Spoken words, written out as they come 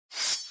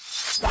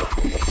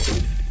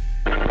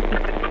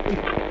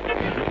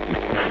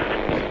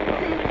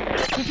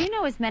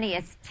know as many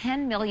as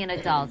 10 million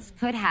adults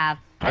could have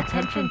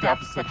attention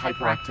deficit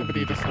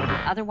hyperactivity disorder,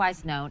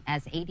 otherwise known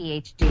as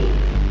ADHD.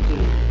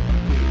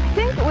 I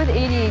think with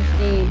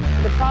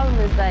ADHD, the problem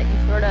is that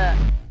you sort of...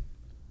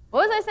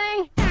 What was I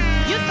saying?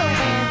 You so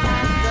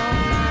anti,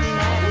 don't matter.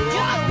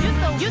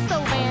 You so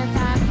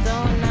anti,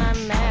 don't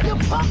matter.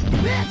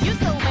 You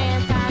so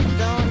anti,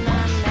 don't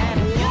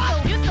matter. You so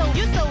anti, don't matter.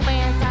 You so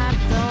anti,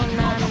 don't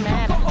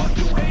matter.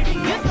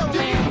 You so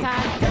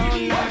anti,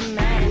 don't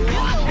matter.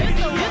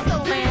 You so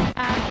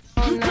anti, don't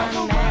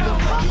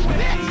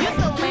matter. You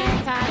so anti, don't matter. You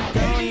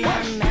so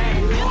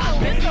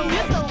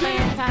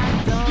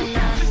anti, don't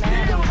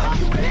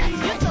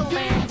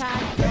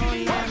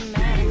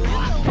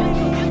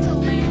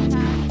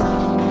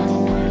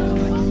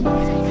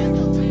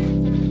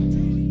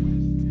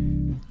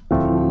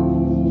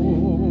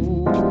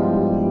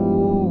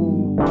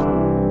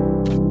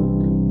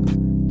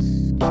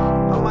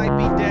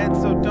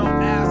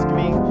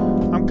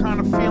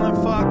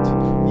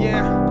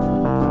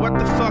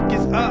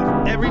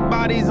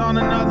Everybody's on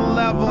another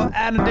level,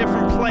 at a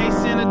different place,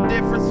 in a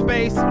different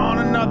space, on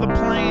another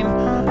plane.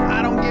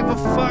 I don't give a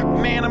fuck,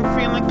 man, I'm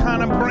feeling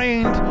kinda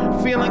brained,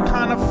 feeling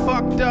kinda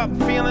fucked up,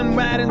 feeling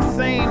mad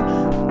insane.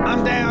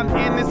 I'm down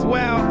in this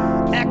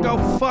well, echo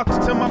fucks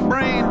to my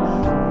brain.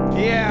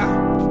 Yeah,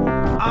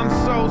 I'm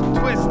so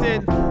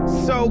twisted,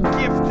 so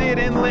gifted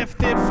and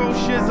lifted, faux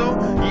shizzle.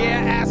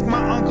 Yeah, ask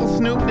my Uncle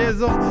Snoop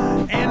Dizzle.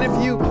 And if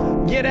you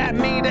get at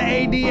me, the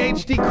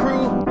ADHD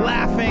crew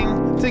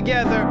laughing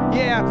together.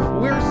 Yeah,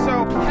 we're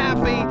so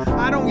happy.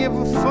 I don't give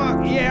a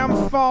fuck. Yeah,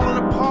 I'm falling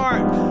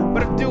apart.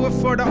 But I do it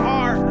for the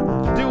art.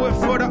 Do it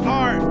for the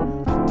art.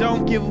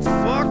 Don't give a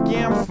fuck.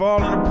 Yeah, I'm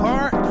falling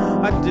apart.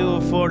 I do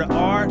it for the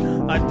art.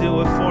 I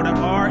do it for the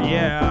art.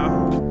 Yeah.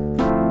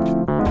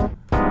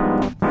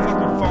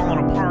 Fucking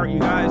falling apart, you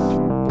guys.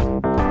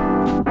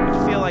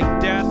 I feel like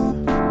death.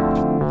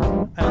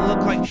 I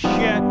look like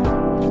shit.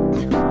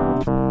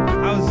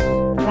 I was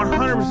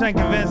 100%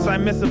 convinced I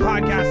missed the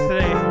podcast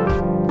today.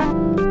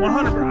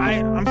 100%.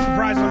 I'm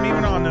surprised I'm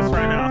even on this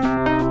right now.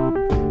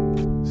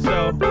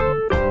 So,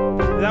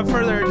 without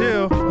further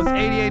ado, let's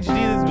ADHD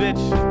this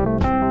bitch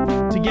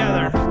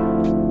together.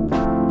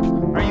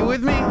 Are you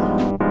with me?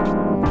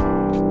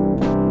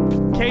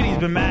 Katie's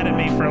been mad at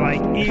me for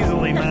like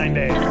easily 9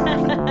 days.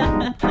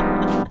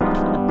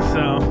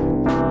 So,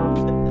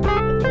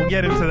 we'll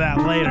get into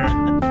that later.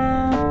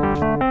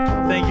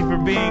 Thank you for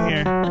being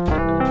here.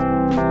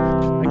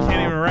 I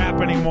can't even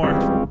rap anymore.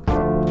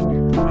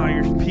 Oh,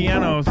 your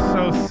piano is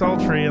so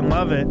sultry and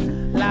love it.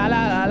 La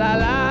la la la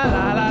la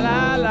la la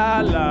la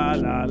la la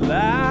la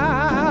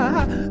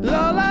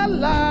la la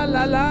la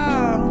la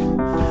la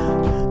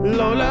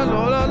Lola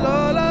Lola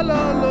Lola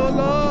Lola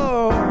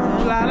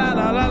la la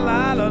la la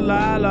la la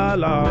la la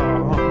la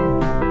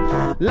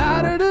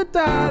da da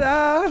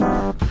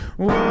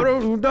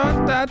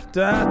da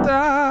da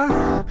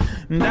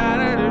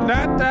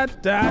da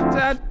da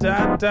da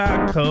da da.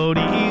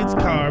 Cody eats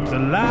carbs a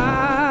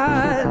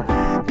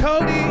lot.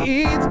 Cody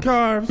eats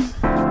carbs.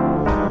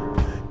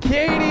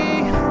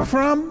 Katie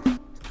from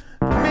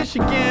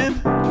Michigan.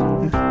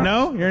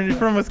 No, you're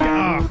from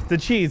Wisconsin. Oh, the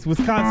cheese,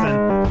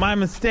 Wisconsin. My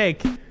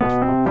mistake.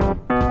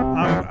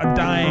 I'm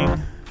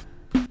dying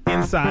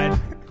inside.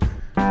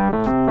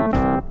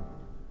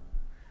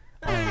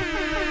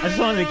 I just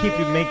wanted to keep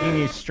you making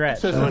you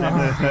stretch. I wanted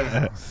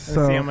to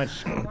see how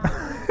much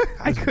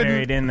was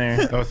buried in there.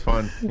 That was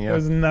fun. Yeah.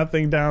 There's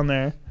nothing down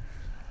there.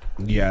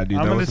 Yeah, dude.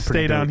 I'm gonna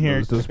stay down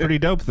here. That was pretty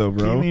dope, though,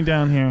 bro. Keep me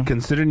down here.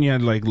 Considering you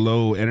had like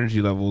low energy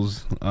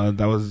levels,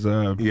 that was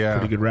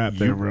pretty good rap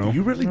there, bro.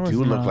 You really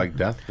do look like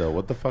death, though.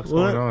 What the fuck's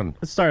going on?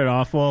 Let's start it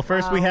off. Well,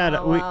 first we had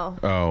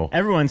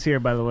everyone's here,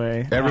 by the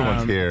way.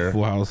 Everyone's here.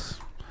 Full house.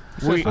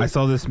 I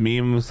saw this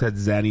meme that said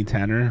Zanny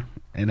Tanner,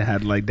 and it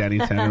had like Danny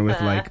Tanner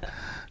with like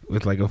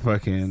a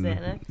fucking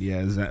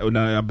Xanax?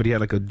 no, but he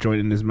had like a joint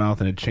in his mouth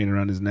and a chain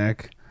around his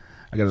neck.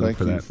 I gotta look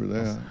for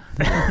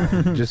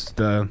that. Just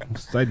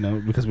side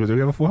note, because we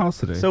have a full house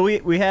today. So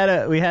we had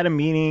a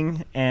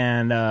meeting,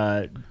 and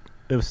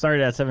it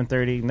started at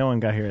 7:30. No one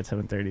got here at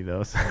 7:30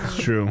 though. So. It's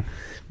true.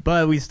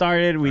 But we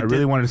started. I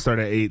really wanted to start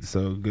at 8,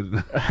 so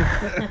good.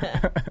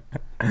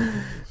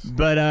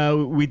 But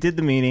we did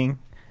the meeting.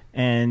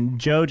 And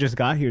Joe just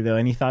got here though,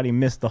 and he thought he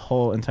missed the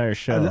whole entire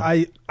show.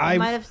 I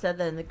might have said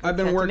that in the group I've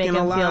been chat working to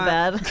make a him feel lot.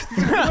 bad.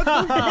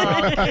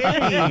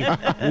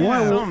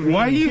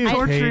 Why are you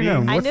torturing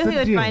him? I What's knew the he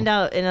would deal? find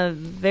out in a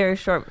very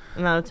short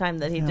amount of time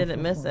that he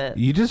didn't miss it.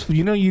 You just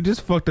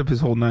fucked up his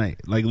whole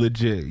night, like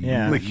legit.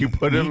 Yeah, like you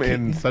put him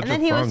in such and a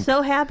then he funk. was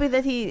so happy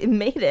that he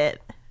made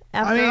it.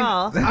 After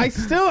all,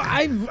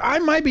 I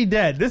might be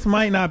dead. This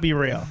might not be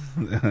real.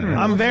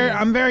 I'm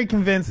very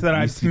convinced that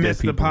I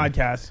missed the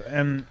podcast,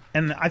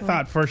 and I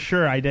thought for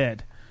sure I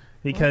did,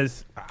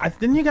 because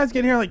didn't you guys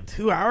get here like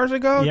 2 hours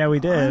ago? Yeah,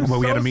 we did. Well,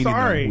 we had a meeting.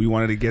 Sorry. We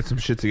wanted to get some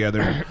shit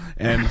together.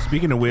 And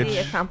speaking of which, we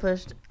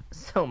accomplished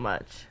so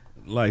much.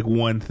 Like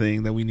one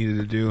thing that we needed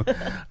to do.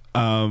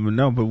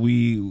 No, but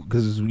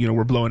because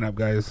we're blowing up,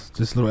 guys.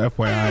 Just a little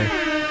FYI.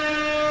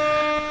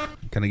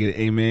 Can I get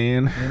an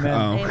amen?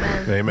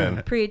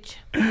 Amen. Preach.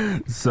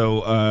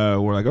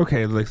 So we're like,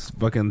 okay, let's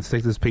fucking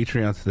take this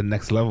Patreon to the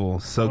next level.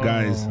 So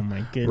guys,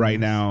 right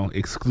now,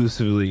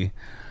 exclusively,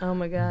 oh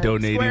my god,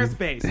 donating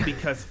Squarespace,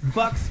 because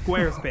fuck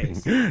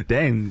Squarespace.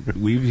 Dang,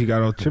 you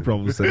got all chipper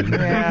all of a sudden.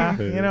 Yeah,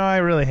 you know, I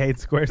really hate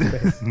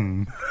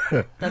Squarespace.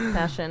 That's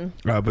passion.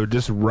 But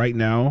just right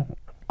now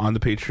on the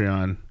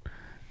Patreon,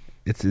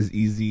 it's as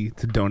easy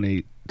to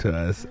donate to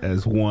us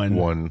as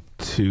 1,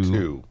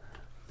 2,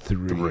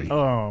 3.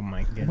 Oh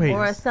my goodness.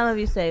 Or as some of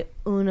you say,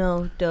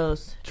 uno,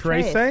 dos,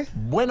 tres.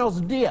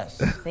 Buenos dias.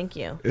 Thank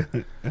you.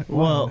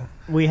 Well,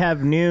 we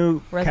have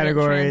new Resident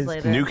categories.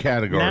 translator. New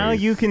categories. Now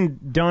you can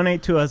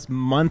donate to us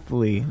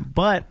monthly,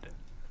 but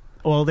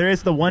there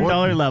is the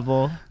 $1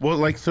 level. Well,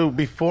 like, so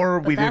before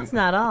we didn't. That's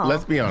not all.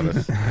 Let's be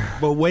honest.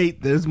 But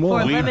wait, there's more.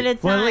 For a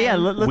limited time. Well, yeah,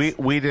 let's,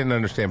 We didn't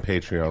understand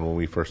Patreon when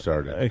we first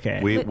started. Okay.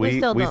 We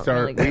still don't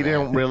really get we it.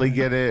 didn't really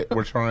get it.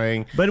 We're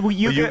trying. But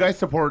you guys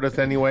supported us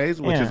anyways,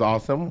 which Yeah. is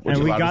awesome. Which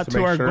And we allowed got us to to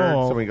make our sure,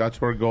 goal. So we got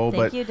to our goal.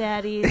 Thank but you,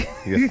 Daddy.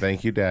 yes,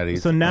 thank you, Daddy.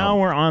 so now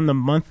we're on the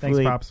monthly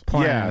Thanks, Pops.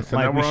 plan. Yeah, so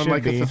like now we we're on should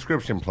like be. a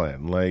subscription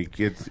plan. Like,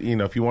 it's,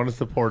 if you want to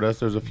support us,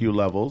 there's a few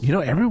levels. You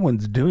know,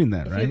 everyone's doing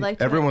that, If right? you'd like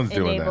to Everyone's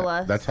doing enable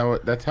that. us.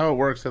 That's how it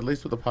works. At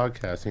least with the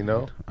podcast,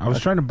 I was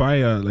trying to buy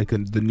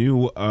the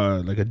new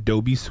like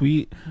Adobe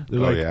suite. They're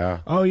Oh, like, yeah.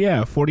 oh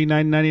yeah,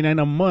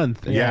 $49.99 a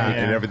month. Yeah,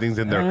 and everything's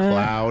in their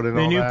cloud and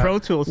the all new that. Pro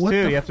Tools What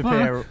too. the You have to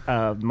pay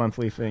a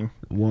monthly thing.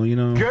 Well, you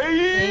know,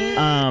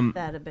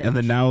 That a bit. and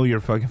then now your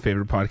fucking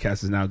favorite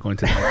podcast is now going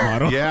to that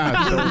model. Yeah,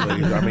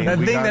 totally. I mean, The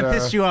we thing that gotta-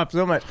 pissed you off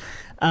so much.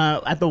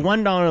 At the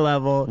 $1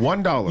 level,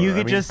 $1. You could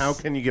I mean, just how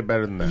can you get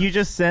better than that? You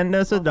just send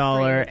us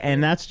 $1,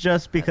 and that's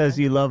just because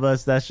you love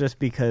us. That's just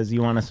because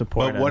you want to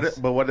support us.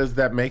 But what does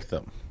that make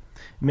them?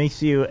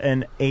 Makes you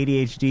an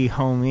ADHD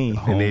homie.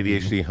 An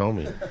ADHD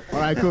homie. All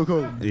right,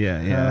 cool.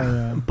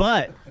 Yeah.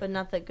 But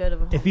not that good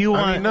of a. if you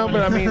want, I mean, no,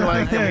 but I mean,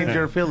 like, it means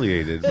you're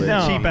affiliated. But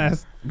No. Cheap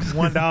ass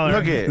 $1.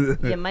 Look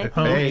at You might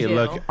Hey, you.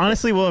 look,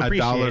 honestly, we'll $1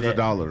 appreciate is it.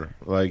 $1.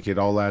 Like, it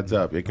all adds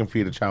up. It can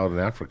feed a child in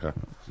Africa,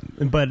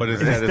 But but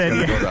instead it's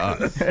going to go to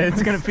us.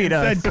 it's gonna feed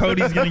us. Said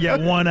Cody's gonna get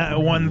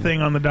one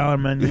thing on the dollar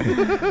menu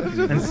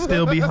and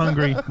still be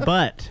hungry.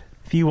 But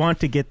if you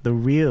want to get the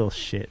real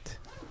shit,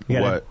 you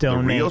gotta What? The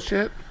donate real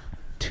shit?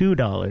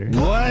 $2.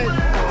 What?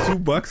 $2 a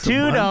month?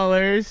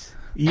 $2,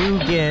 you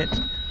get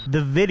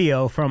the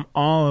video from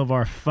all of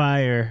our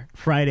Fire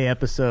Friday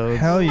episodes.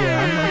 Hell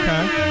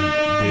yeah.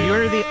 Okay.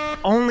 You're the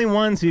only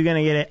ones who are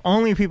gonna get it.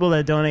 Only people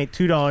that donate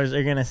 $2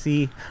 are gonna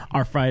see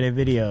our Friday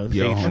videos.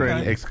 Yo.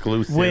 Patron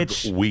exclusive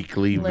Which-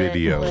 weekly Lit,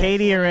 video. lit.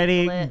 Katie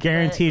already Lit,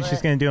 guaranteed lit, she's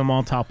lit. gonna do them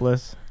all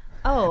topless.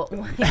 Oh,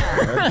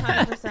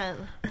 yeah, 100%.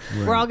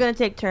 We're all gonna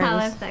take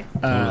turns.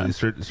 Totally.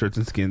 Shirts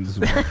and skins.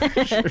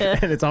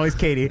 And it's always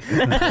Katie.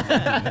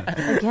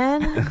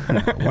 Again?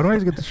 Why do I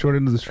always get the short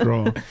end of the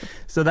straw?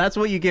 So that's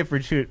what you get for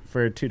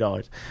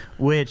 $2,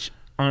 which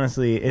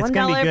honestly, it's $1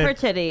 gonna be good per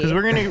titty. because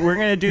we're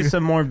gonna do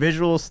some more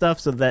visual stuff,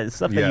 so that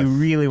stuff that Yes. you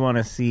really want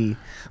to see,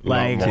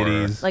 like Lot more-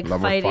 titties. Like lot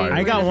more fighting. fire.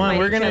 I got We're one. gonna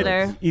We're fight each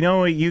gonna. other. You know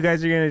what you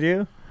guys are gonna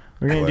do?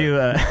 We're gonna do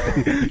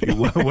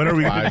What are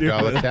we gonna do?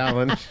 $5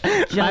 challenge.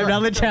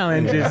 $5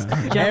 challenges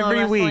Jello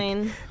every week.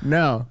 wrestling.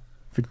 No,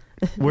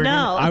 we're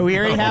No. Gonna, we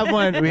already have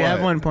one. We have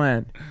What? one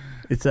planned.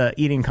 It's a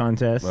eating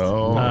contest. Oh,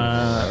 all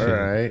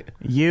right.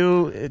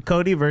 You,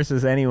 Cody,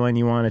 versus anyone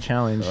you want to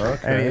challenge.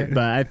 Okay.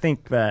 But I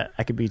think that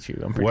I could beat you.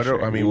 I'm pretty What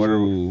sure. are we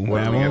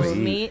gonna mammals? eat?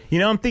 Meat. You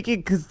know, I'm thinking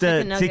because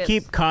Chicken to nuggets.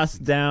 keep costs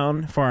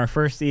down for our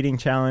first eating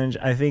challenge,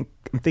 I'm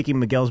thinking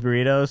Miguel's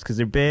burritos because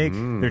they're big,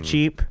 they're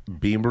cheap.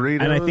 Bean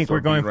burritos, And I think or we're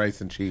going bean, rice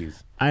and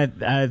cheese. I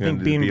gonna think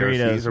do bean BRCs,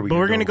 burritos, or we but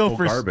we're gonna gonna go full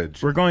for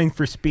garbage? We're going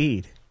for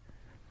speed.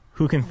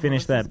 Who can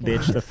finish that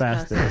bitch the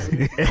fastest?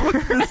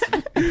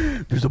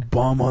 There's a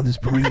bomb on this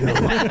burrito.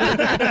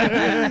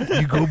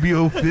 You go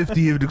below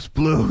 50, it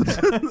explodes.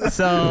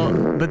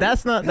 So, but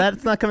that's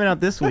not coming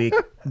out this week.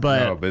 But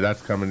No, but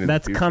that's coming in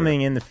that's the future.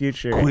 coming in the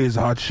future. Quiz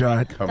hot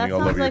shot. That Coming all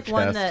sounds over like your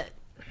one chest. that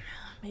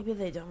maybe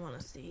they don't want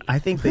to see. I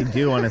think they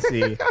do want to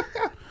see.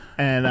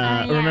 And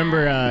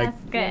remember, That's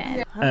good.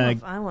 I don't know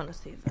if I want to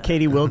see that.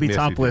 Katie will be Yes, you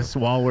topless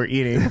while we're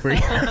eating. For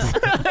you.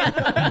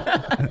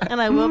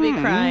 And I will be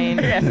crying.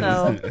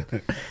 So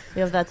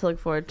you have that to look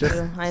forward to.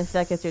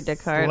 That gets your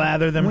dick hard.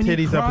 Lather them When you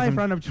titties up cry in with some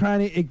front of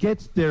tranny, it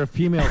gets their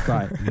female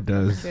side. It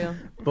does. True.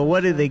 But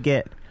what do they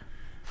get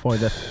for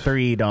the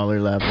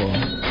 $3 level?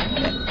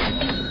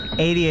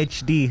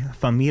 ADHD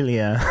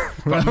Familia.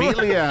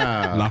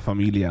 Familia. La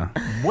Familia.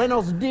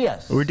 Buenos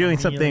dias. We're doing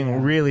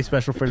something really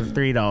special for the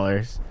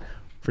 $3.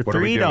 For What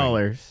are we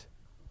 $3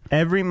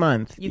 every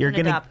month, You you're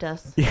can gonna adopt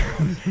us.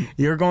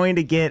 you're going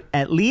to get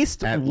at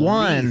least At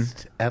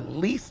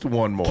least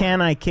one more.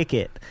 Can I Kick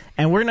It?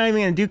 And we're not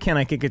even going to do Can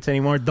I Kick It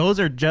anymore. Those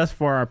are just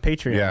for our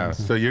Patreon. Yeah,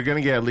 so you're gonna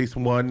get at least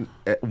one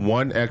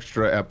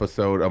extra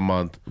episode a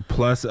month.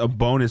 Plus a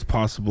bonus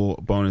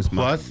bonus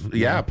Plus,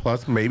 month.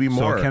 plus maybe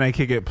more. So can I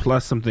kick it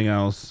plus something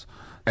else?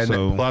 And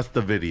so then plus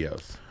the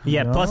videos.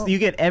 Yeah, plus you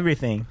get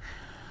everything.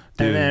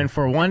 And then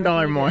for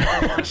 $1 more,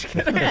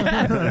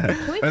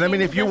 and I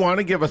mean, if you want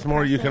to give us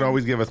more, you can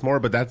always give us more.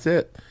 But that's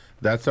it.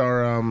 That's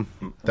our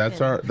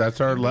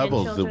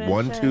levels. The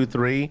 1, 2,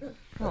 3.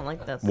 I don't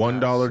like that. $1,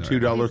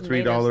 $2,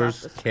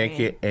 $3. Can't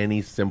get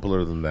any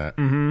simpler than that.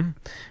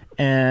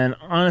 And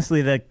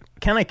honestly, the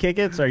kind of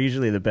kick-its are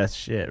usually the best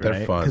shit, They're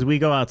right? fun. Because we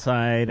go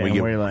outside and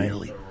we're like,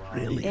 really,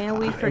 and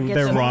we forget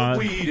they're that raw. at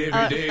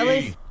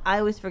least I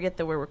always forget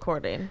that we're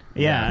recording.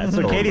 Yeah,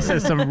 so Katie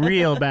says some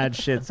real bad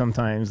shit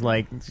sometimes,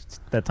 like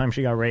that time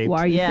she got raped.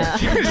 Why are you? Yeah.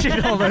 She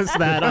told us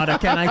that on a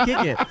Can I Kick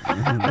It?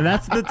 And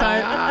that's the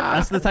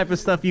type of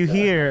stuff you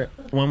hear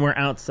when we're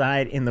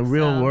outside in the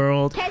real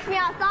world. Catch me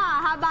outside.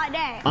 How about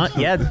that?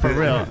 Yeah, for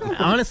real.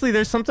 Honestly,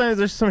 there's some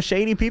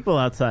shady people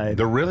outside.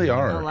 There really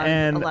are.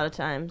 A lot of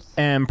times.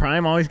 And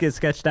Prime always gets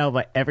sketched out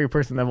by every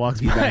person that walks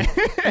by.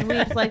 And we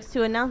just likes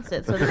to announce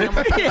it so they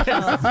know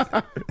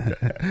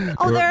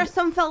oh, there are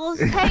some fellows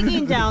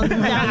hanging down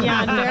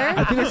yonder.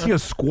 I think I see a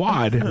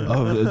squad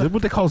of is that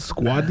what they call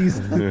squad these.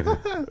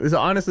 So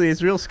honestly,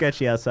 it's real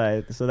sketchy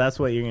outside. So that's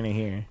what you're gonna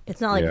hear.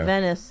 It's not like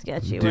Venice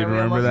sketchy. Dude, where we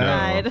remember almost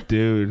that? died.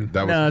 Dude,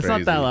 that was no, it's crazy.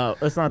 not that low.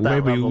 It's not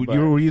that Wait, level. but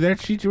were you there,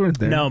 Cheech? You weren't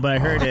there. No, but I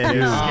heard it.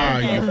 It was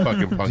scary. You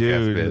fucking punk ass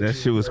Dude, bitch. that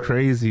shit was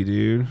crazy,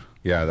 dude.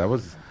 Yeah, that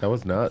was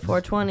nuts.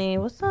 420.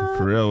 What's up?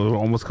 For real, we're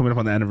almost coming up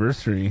on the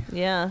anniversary.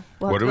 Yeah.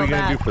 What are we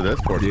gonna do for this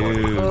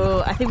 420? Dude.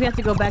 Oh, I think we have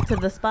to go back to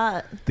the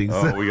spot. Think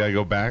Oh, so? we gotta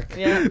go back.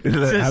 Yeah. It's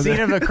a scene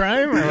of a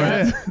crime, or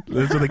what?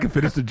 So they can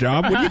finish the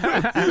job.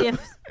 See if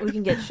we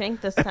can get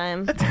shanked this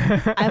time.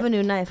 I have a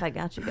new knife. I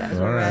got you guys.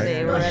 We're right.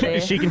 ready. We're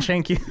ready. She can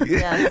shank you.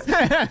 Yes.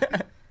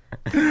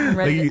 I'm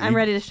ready. Like, I'm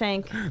ready to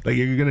shank. Like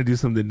you're gonna do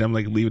something dumb,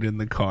 like leave it in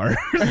the car.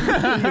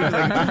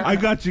 I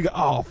got you.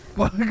 Oh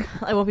fuck!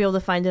 I won't be able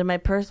to find it in my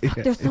purse. Fuck,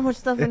 there's so much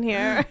stuff in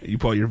here. You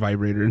pull out your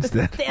vibrator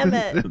instead. Damn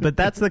it. But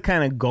that's the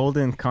kind of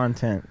golden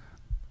content,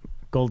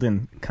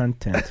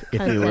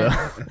 if you will.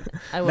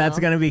 I will. That's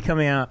going to be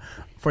coming out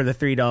for the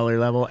 $3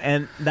 level,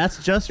 and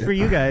that's just for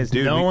you guys.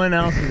 Dude, no one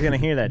else is gonna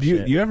hear that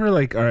shit. You ever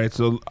like? All right,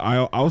 so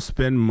I'll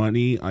spend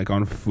money like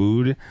on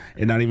food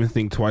and not even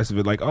think twice of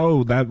it. Like,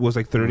 oh, that was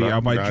like 30.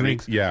 I'll buy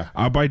drinks. Yeah,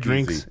 I'll buy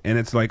drinks, easy. And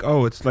it's like,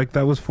 oh, it's like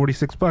that was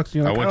 $46.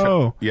 You're like,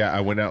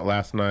 I went out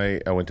last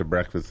night. I went to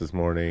breakfast this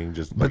morning.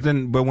 Just but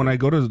when I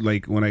go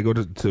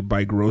to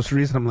buy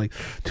groceries, I'm like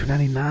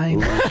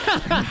 $2.99.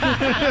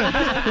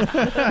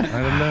 I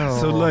don't know.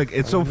 So look,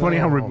 it's so funny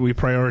how we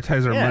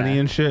prioritize our money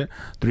and shit.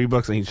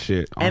 $3 ain't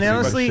shit. And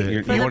honestly,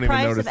 you For the won't even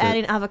price notice of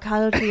adding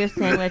avocado to your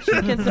sandwich, you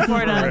can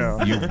support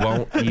us. You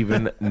won't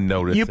even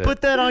notice You it.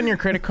 put that on your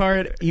credit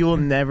card, you will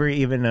never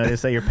even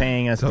notice that you're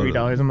paying us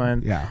 $3 a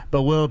month. Yeah.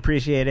 But we'll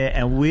appreciate it,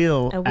 and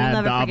we'll add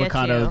never the forget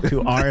avocado you.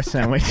 to our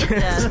sandwiches.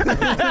 Yes.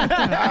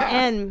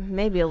 And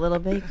maybe a little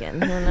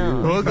bacon. Who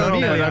knows? We'll go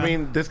but I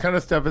mean, this kind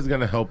of stuff is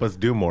going to help us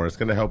do more. It's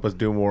going to help us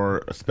do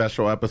more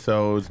special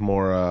episodes,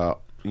 more,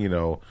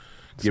 get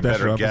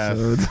Special better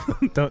guests.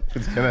 Don't,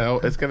 It's going to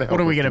help. It's going to help.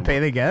 what are we us going to do pay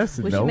more. the guests?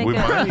 We No. should make We a,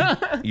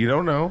 might. You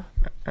don't know.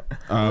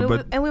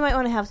 and we might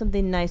want to have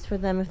something nice for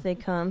them if they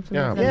come.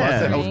 Yeah. Something Plus,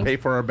 for it helps them. pay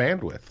for our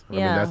bandwidth. I mean,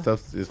 Yeah. that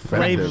stuff is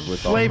expensive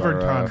with all of flavored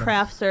our, content.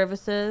 Craft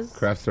services.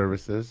 craft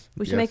services.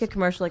 We should make a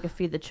commercial, like a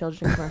Feed the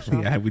Children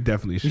commercial. Yeah, we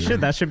definitely should. You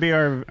should. That should be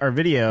our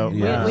video.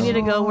 Yeah. We need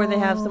to go where they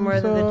have somewhere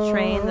that the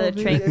train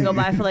can go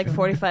by for like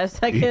 45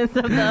 seconds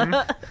of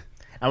the.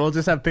 And we'll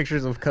just have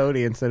pictures of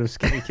Cody instead of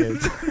skinny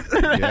kids.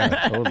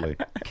 Yeah, totally.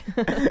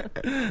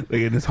 Like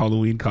in his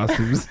Halloween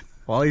costumes.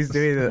 while he's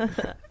doing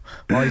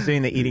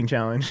the eating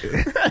challenge.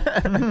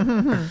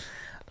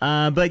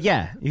 But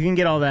yeah, you can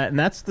get all that, and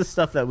that's the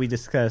stuff that we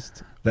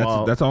discussed.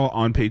 That's all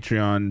on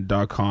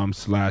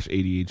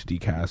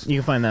patreon.com/ADHDcast. You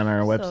can find that on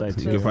our website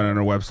too. You can find it on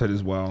our website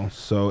as well.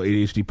 So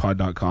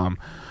ADHDpod.com.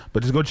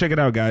 But just go check it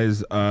out, guys,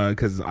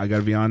 because I got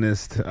to be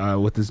honest,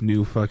 with this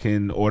new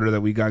fucking order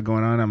that we got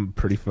going on, I'm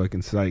pretty fucking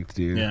psyched,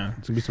 dude. Yeah.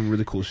 It's going to be some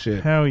really cool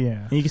shit. Hell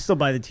yeah. And you can still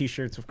buy the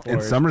t-shirts, of course.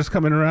 And summer's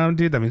coming around,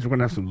 dude. That means we're going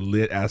to have some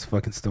lit-ass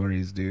fucking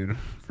stories, dude.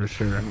 For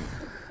sure.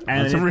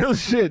 And some real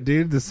shit,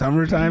 dude. The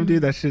summertime,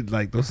 dude. That shit,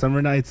 like, those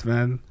summer nights,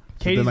 man.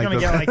 Katie's going to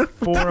get like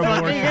 4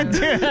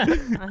 abortions. I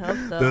hope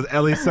so. Those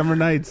LA summer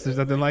nights. There's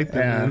nothing like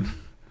that, man.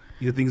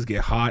 You things get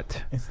hot.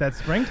 It's that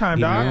springtime,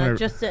 Yeah. dog.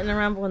 Just sitting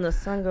around when the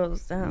sun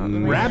goes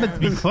down. Rabbits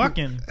be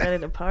fucking.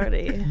 Ready to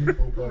party.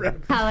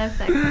 Hella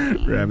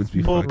sexy. Rabbits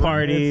be Pool fucking.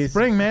 parties. It's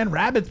spring, man.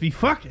 Rabbits be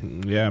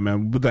fucking. Yeah,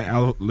 man. With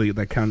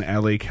that kind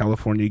of LA,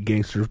 California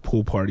gangster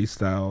pool party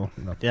style.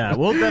 Yeah,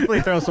 we'll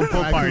definitely throw some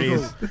pool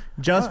parties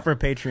just for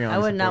Patreon. I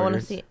would not want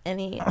to see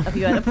any of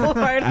you at a pool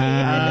party.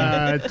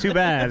 Too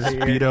bad.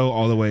 Speedo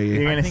all the way.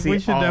 You're I gonna think see we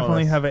should all of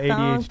definitely us. have an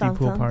ADHD Dun,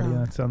 pool dun, party.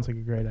 dun. That sounds like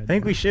a great idea. I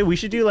think we should. We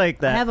should do like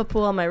I that. have a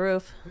pool on my roof.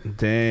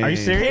 Dang. Are you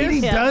serious? Katie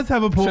Yeah. does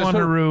have a pool on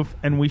her So- roof,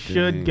 and we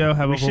should go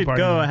have a We pool should party.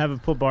 go have a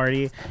pool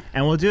party,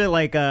 and we'll do it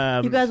like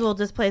You guys will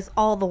displace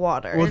all the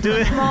water. We'll It's do a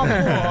it. small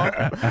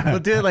pool. we'll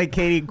do it like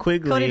Katie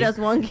Quigley. Cody does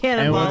one And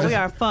cannonball. we'll We just-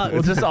 are fucked.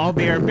 We'll just all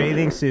be our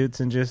bathing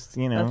suits and just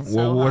That's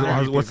Well, so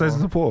hot. what size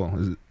is the pool?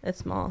 Is it It's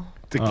small.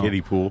 It's a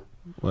kiddie pool.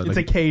 what, It's a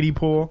like, Katie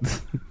pool.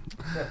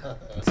 Yeah.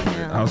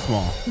 how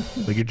small?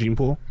 Like your gene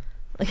pool?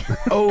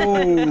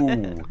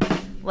 Oh.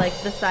 Like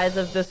the size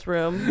of this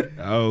room.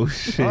 Oh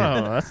shit!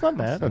 Oh, that's not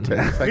bad.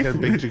 It's like a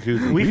big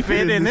jacuzzi. We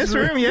fit in this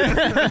room,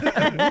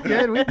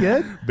 yeah. We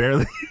good.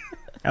 Barely.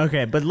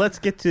 Okay, but let's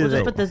get to We'll the.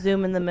 just put the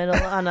Zoom in the middle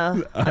on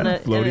a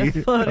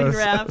floaty. floating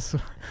wrap.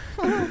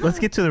 Let's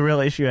get to the real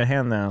issue at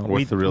hand now.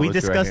 What's the real we issue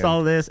at discussed hand?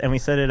 all this and we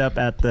set it up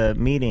at the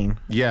meeting.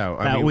 Yeah,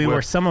 That we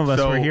were- some of us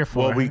were here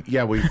for.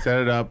 Well, we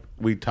set it up.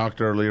 We talked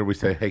earlier. We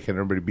said, "Hey, can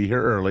everybody be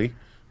here early?"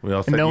 We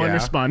all said, No one yeah.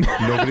 responded.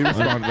 Nobody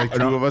responded. Like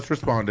 2 of us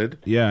responded.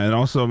 Yeah, and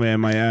also, man,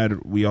 my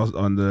ad. We also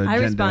on the I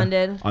agenda,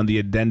 responded. on the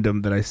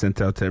addendum that I sent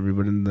out to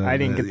everybody. In the I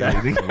didn't get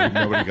that.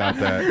 Nobody got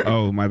that.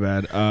 Oh, my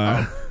bad.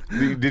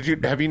 Did you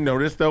have you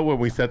noticed though when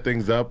we set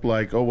things up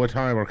like, oh, what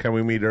time or can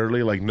we meet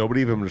early? Like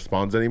nobody even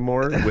responds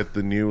anymore with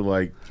the new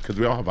like, because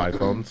we all have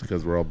iPhones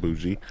because we're all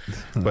bougie,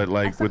 but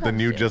like with the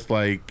new just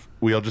like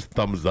we all just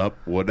thumbs up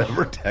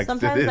whatever text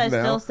Sometimes it is I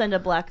now. still send a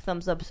black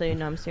thumbs up so you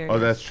know I'm serious. Oh,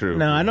 that's true.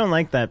 No, I don't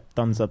like that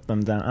thumbs up,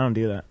 thumbs down. I don't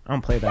do that. I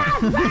don't play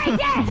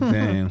that.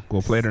 Damn,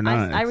 we'll play it or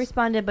not. I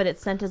responded, but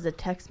it's sent as a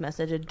text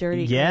message, a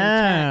dirty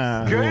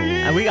Yeah.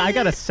 text. I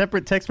got a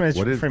separate text message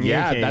What is, from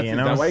yeah, you, Katie, that's and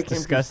is I that why was it came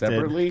disgusted.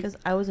 separately. Because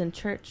I was in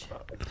church.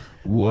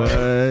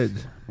 What?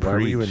 Why were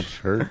you in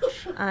church?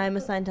 I'm a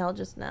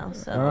Scientologist now,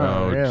 so.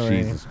 Oh,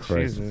 really? Jesus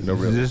Christ! Jesus. No, Is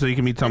really. this so you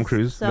can meet Tom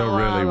Cruise? So, No,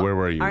 really, where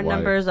were you? Our Why?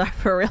 numbers are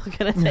for real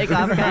going to take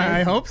off, guys.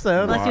 I hope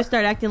so. Unless you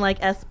start acting like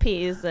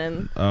SPs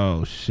and.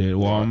 Oh shit!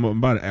 Well, I'm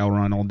about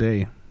Elron all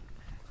day.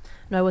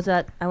 No,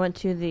 I went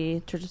to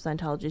the Church of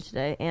Scientology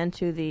today and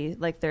to the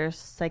their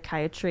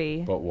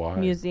psychiatry But why?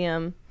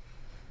 museum.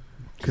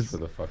 Because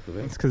the fuck with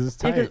It's it. because it's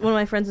Yeah, 'cause tight. one of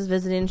my friends is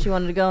visiting and she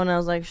wanted to go and I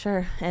was like,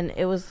 sure. And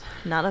it was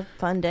not a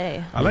fun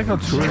day. I like how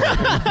tourists.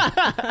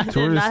 I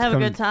did not have a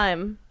good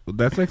time.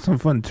 That's like some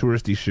fun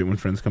touristy shit when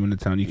friends come into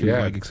town. You can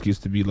Yeah. like excuse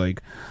to be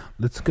like,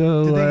 let's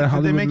go. Did they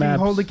Hollywood make Maps.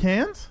 you hold the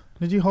cans?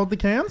 Did you hold the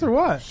cans or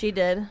what? She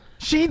did.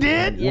 She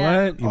did?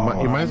 Yeah.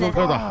 What? You might as well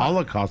go to the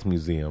Holocaust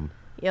Museum.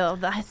 Yo,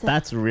 I said,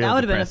 That's real. that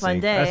would have been a fun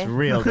depressing. day. That's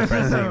real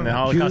depressing. The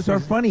Holocaust. Jews are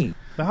funny.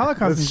 The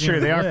Holocaust That's Museum true.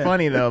 They is are lit.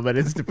 funny though, but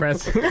it's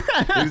depressing.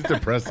 It's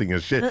depressing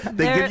as shit. They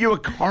They're- give you a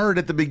card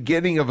at the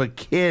beginning of a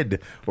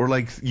kid, or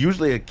like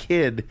usually a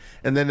kid,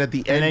 and then at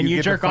the end, then you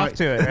get jerk to off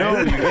to it, No,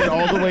 right? you get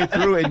all the way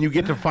through, and you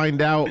get to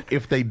find out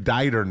if they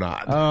died or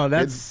not. Oh,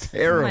 that's it's Oh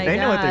terrible. my They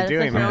know what they're God,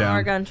 doing, It's like man. an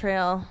Oregon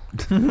Trail.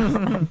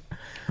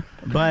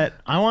 But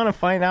I want to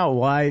find out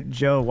why,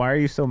 Joe. Why are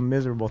you so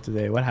miserable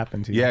today? What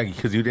happened to you? Yeah,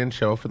 because you didn't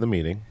show up for the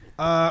meeting.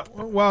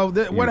 Well, what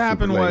super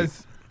happened late.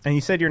 was And you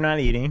said you're not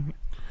eating.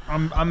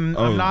 I'm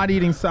Oh. not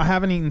eating. I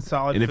haven't eaten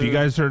solid And if you food.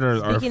 guys heard our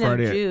Speaking of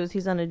Friday, Jews,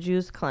 he's on a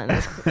Jews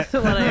cleanse. That's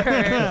what I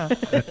heard.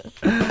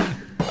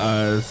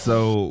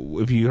 so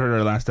if you heard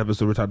our last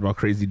episode, we talked about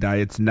crazy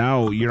diets.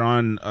 Now you're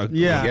on a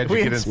Yeah. You had to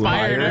We get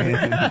inspired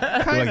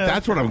inspired. You're like,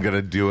 that's what I'm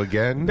gonna do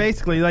again.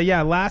 basically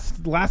last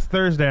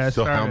Thursday I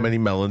So started. how many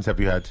melons have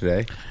you had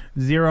today?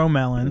 0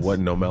 melons. What?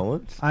 No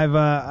melons? I've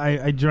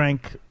I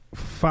drank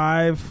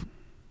 5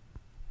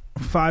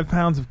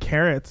 pounds of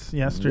carrots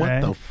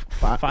yesterday. What the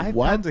 5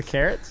 what? pounds of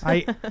carrots.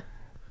 I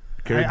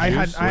Carrot I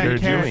juice? had What are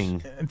carrots. you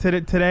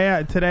doing?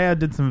 Today I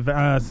did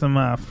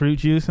some fruit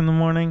juice in the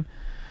morning.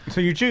 So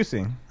you're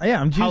juicing.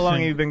 Yeah, I'm juicing. How long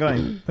have you been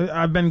going?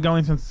 I've been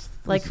going since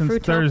Like since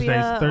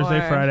Fruitopia Thursday,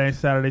 or- Friday,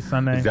 Saturday,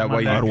 Sunday. Is that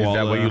why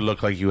Monday. you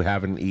look like you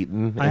haven't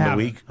eaten in I the haven't.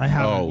 week? I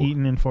haven't Oh.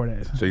 eaten in 4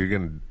 days. So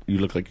you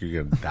look like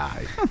you're gonna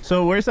die.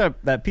 So where's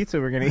that pizza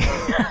we're gonna eat?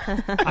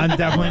 I'm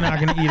definitely not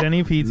going to eat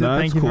any pizza. no,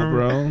 Thank that's you, cool, for,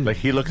 bro. Like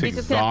he looks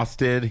Pizza tip.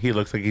 exhausted. He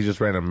looks like he just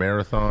ran a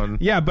marathon.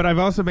 Yeah, but I've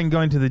also been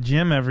going to the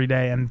gym every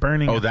day and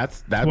burning. Oh, that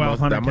must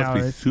 1,200 be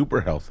calories. super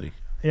healthy.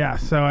 Yeah,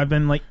 so I've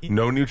been like,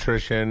 No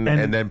nutrition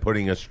and then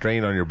putting a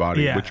strain on your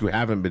body, Yeah. which you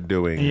haven't been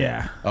doing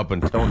Yeah. up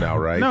until now,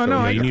 right? No, no, it's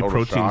I- like you a need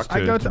total proteins shock.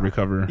 I go to to-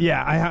 recover.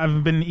 yeah, I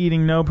have been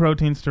eating no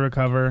proteins to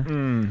recover.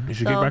 You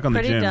should So, get back on the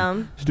pretty gym.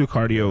 dumb. Just do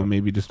cardio,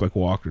 maybe just like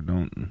walk or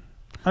don't.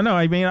 I know.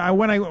 I mean,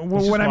 what I mean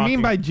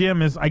walking. by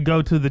gym is I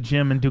go to the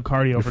gym and do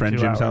cardio Your for friend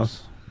 2 Jim's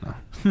hours.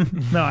 house.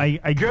 No,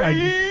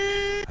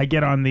 I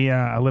get on the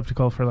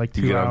elliptical for like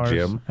 2 You get on hours,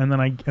 gym and then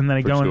I for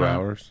go in 2 the,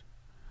 hours.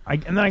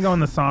 and then I go in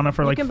the sauna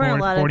for You like can burn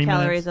a lot of 40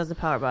 calories minutes. as a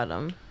power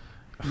bottom.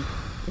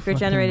 If you're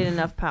generating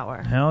enough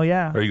power. Hell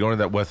yeah! Are you going to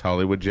that West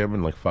Hollywood gym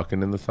and like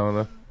fucking in the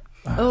sauna?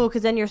 Oh,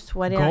 because then you're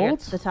sweating out Gold?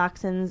 the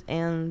toxins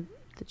and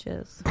the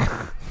jizz.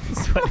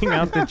 Sweating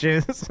out the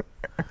juice.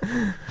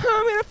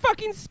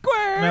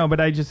 No, but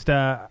I just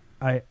I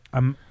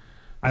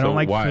don't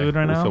like why? food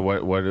right now. So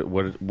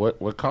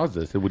what caused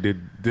this?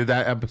 Did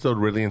that episode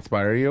really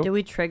inspire you? Did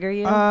we trigger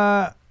you?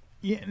 Yeah,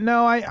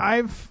 no,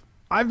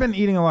 I've been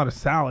eating a lot of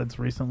salads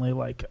recently,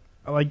 but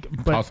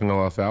Tossing a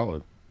lot of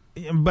salad.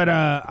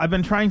 I've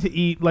been trying to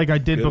eat like I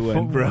did Good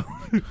before, one, bro.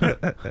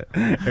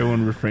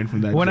 Everyone refrain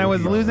from that. When I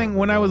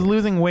joke. was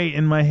losing weight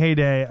in my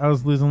heyday, I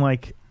was losing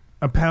like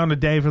a pound a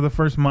day for the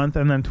first month,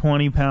 and then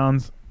 20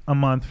 pounds a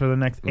month for the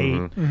next 8.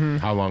 Mm-hmm.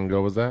 How long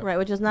ago was that? right,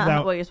 which is not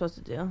that- what you're supposed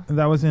to do.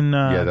 That was in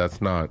Yeah,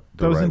 that's not.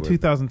 The that was right in way.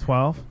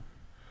 2012.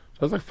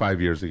 That was like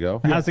 5 years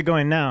ago. How's it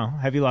going now?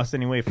 Have you lost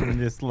any weight from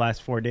this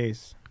last 4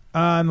 days?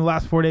 In the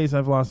last 4 days,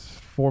 I've lost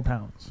 4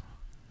 pounds.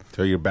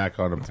 So you're back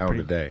on a pound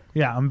a day.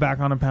 Yeah, I'm back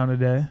on a pound a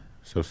day.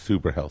 So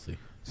super healthy.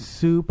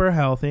 Super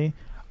healthy.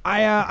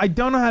 I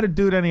don't know how to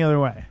do it any other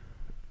way.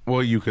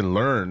 Well, you can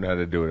learn how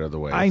to do it other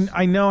ways.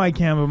 I know I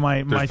can,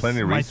 but There's plenty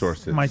of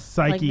resources. My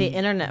psyche. Like the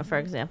internet, for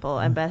example,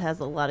 I bet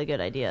has a lot of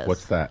good ideas.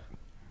 What's that?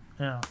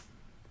 Yeah.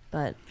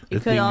 But The you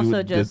thing could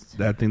also just.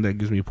 that thing that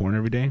gives me porn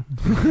every day.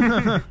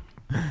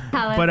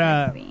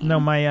 But no,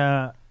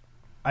 my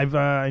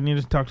I need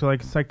to talk to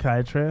like a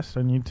psychiatrist.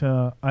 I need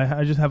to.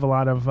 I just have a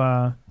lot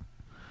of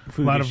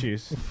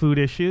food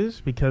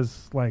issues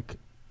because like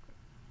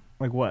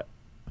what?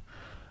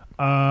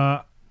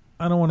 I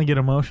don't want to get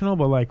emotional,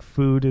 but like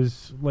food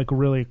is like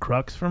really a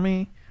crux for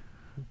me,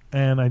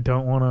 and I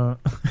don't want to.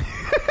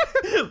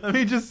 Let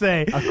me just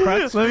say a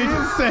crux. Let me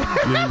just say.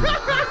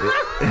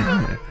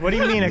 What do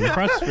you mean a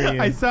crux for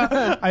you? I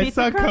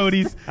saw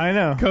Cody's. I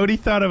know. Cody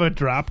thought of a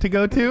drop to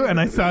go to, and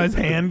I saw his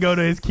hand go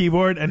to his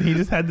keyboard, and he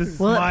just had this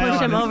Will smile it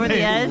push him on over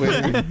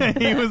his the face.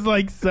 He was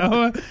like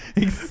so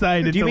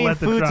excited. Do you to mean let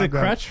the food's drop a go.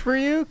 crutch for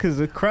you? Because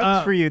a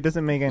crutch for you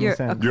doesn't make any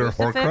sense. You're a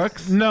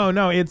Horcrux?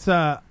 No, it's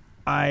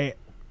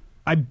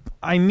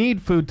I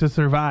need food to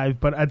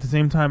survive, but at the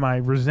same time, I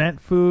resent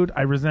food.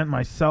 I resent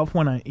myself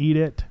when I eat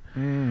it.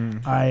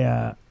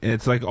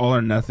 It's like all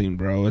or nothing,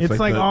 bro. It's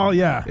like all,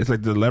 yeah. It's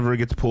like the lever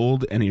gets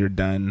pulled and you're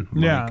done.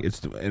 Yeah.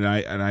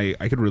 Like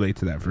I could relate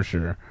to that for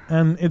sure.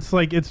 And it's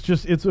like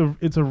it's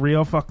a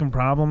real fucking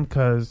problem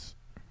because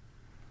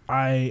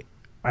I'm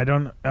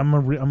a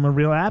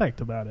real addict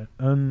about it,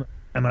 and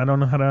I don't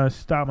know how to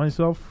stop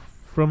myself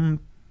from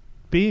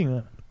being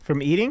it.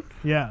 From eating?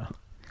 Yeah.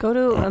 Go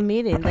to a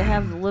meeting. They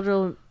have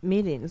literal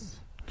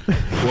meetings.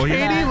 Well,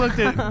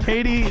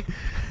 Katie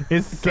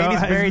is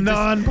Katie's very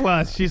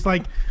nonplussed. She's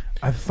like,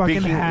 I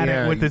fucking had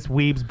it with this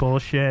weebs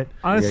bullshit.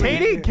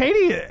 Honestly,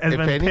 Katie has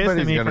been pissed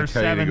at me for 7 days. If anybody's going to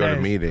tell you to go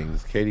to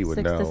meetings, Katie would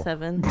 6 know. to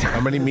 7. How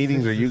many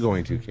meetings are you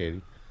going to,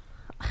 Katie?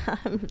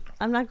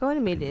 I'm not going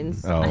to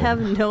meetings. Oh. I have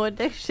no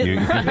addiction.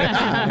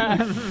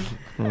 Guys.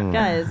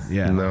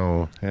 Yeah.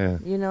 No. Yeah.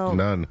 You know,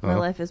 none. my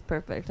life is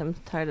perfect. I'm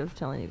tired of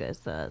telling you guys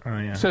that. Oh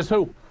yeah. Says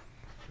who?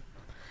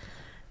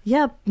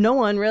 Yep, no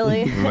one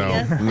really.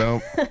 No.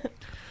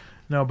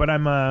 No, but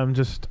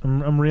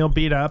I'm real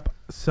beat up.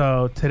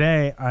 So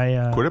today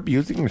I quit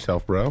abusing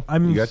yourself, bro.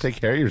 You gotta take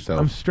care of yourself.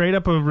 I'm straight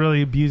up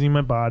really abusing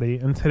my body.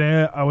 And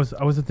today I was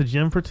at the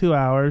gym for 2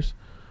 hours,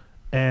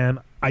 and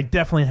I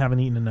definitely haven't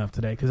eaten enough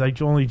today because I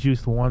only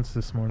juiced once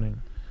this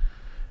morning.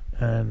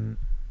 And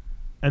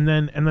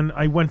then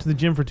I went to the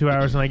gym for 2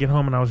 hours, and I get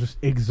home and I was just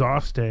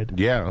exhausted.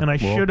 Yeah, and I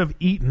should have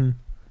eaten,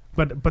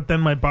 but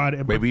then my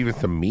body maybe even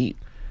some meat.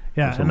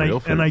 Yeah,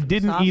 and I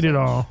didn't eat it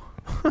all.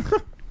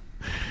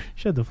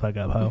 Shut the fuck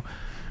up, ho.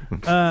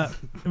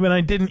 But I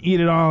didn't eat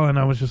it all, and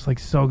I was just like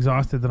so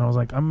exhausted that I was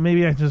like,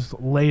 maybe I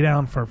just lay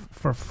down for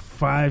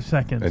 5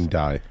 seconds and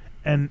die.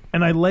 And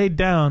I laid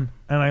down,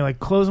 and I like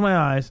closed my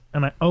eyes,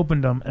 and I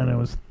opened them, and it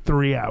was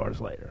 3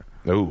 hours later.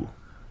 Oh.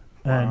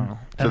 And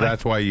so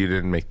that's why you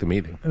didn't make the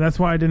meeting. That's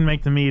why I didn't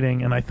make the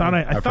meeting, and I thought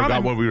I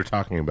forgot what we were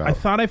talking about. I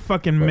thought I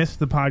fucking missed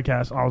the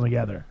podcast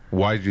altogether.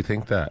 Why did you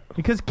think that?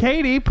 Because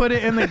Katie put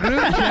it in the group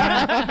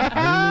chat. I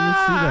didn't even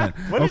see that.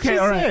 What did Okay, she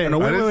all right. say?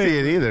 No, I didn't see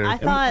it either. I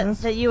thought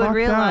That's that you would fucked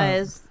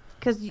realize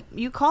because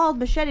you called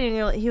Machete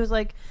and he was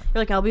like,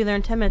 "You're like, I'll be there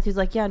in 10 minutes." He's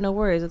like, "Yeah, no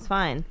worries, it's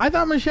fine." I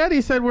thought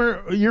Machete said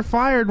you're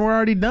fired. We're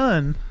already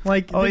done.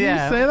 Like, Oh, did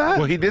yeah. he say that?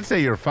 Well, he did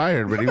say you're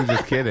fired, but he was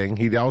just kidding.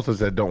 He also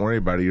said, "Don't worry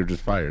about it. You're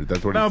just fired."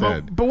 That's what he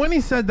said. But when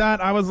he said that,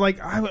 I was like,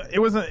 I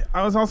was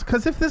also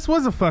because if this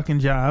was a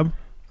fucking job,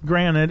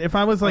 granted, if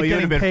I was like you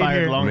getting would have been paid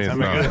fired here, long I mean, time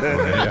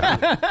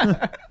ago.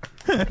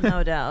 yeah.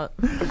 No doubt.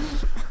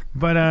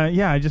 But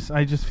yeah, I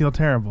just feel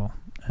terrible,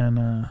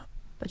 and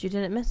But you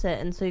didn't miss it,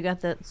 and so you got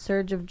that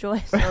surge of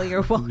joy. So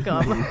you're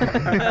welcome.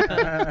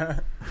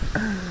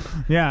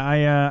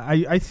 yeah,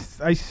 I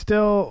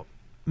still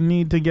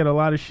need to get a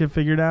lot of shit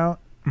figured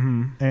out,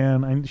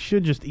 and I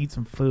should just eat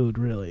some food,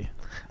 really.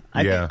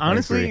 I think,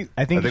 honestly,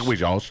 I think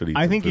we all should eat.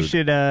 I some think you food.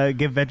 should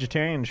give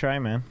vegetarian a try,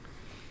 man.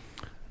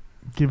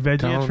 Give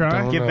veggie a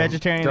try. Give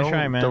vegetarian a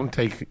try, man. Don't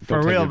take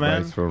For real,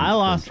 man. advice from I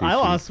lost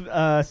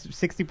Chi-Chi.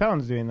 60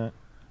 pounds doing that.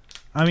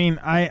 I mean,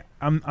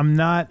 I'm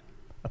not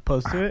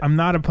opposed to it. I'm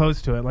not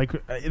opposed to it. Like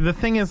the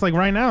thing is, like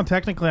right now,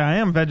 technically, I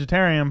am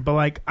vegetarian, but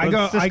like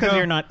Well, it's just because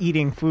you're not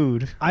eating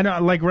food. I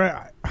don't like.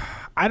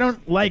 I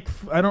don't like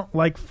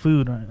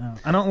food right now.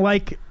 I don't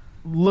like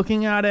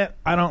looking at it.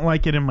 I don't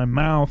like it in my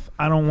mouth.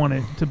 I don't want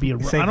it to be. I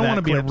don't want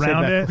to be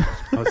around it.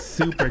 Oh,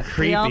 super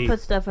creepy. We all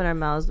put stuff in our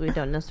mouths we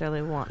don't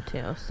necessarily want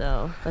to.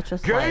 So that's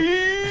just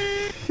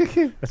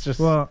life That's just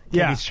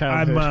Katie's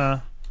childhood.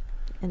 I'm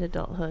and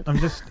adulthood.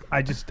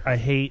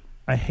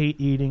 I hate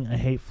eating. I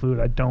hate food.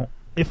 I don't.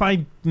 If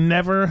I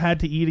never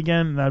had to eat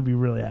again, that'd be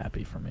really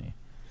happy for me.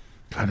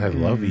 God, I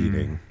love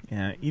eating.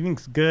 Yeah,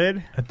 eating's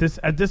good. At this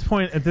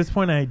point,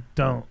 I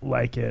don't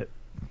like it,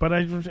 but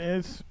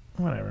it's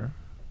whatever.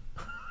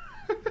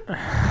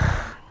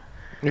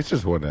 It's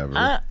just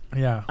whatever.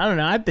 Yeah, I don't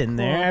know. I've been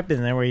there. I've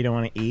been there where you don't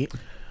want to eat.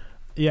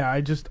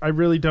 I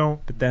really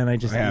don't. But then I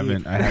just I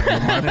haven't.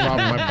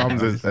 My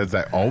problem is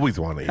I always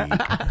want to eat.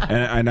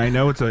 And I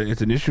know it's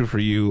an issue for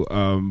you.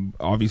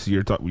 Obviously,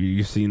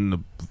 you've seen the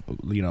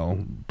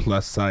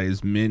plus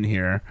size men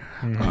here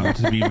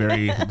to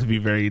be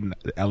very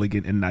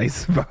elegant and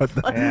nice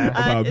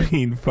about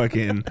being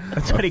fucking.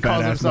 That's what he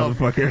calls himself.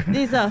 Motherfucker.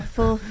 These are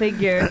full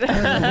figured.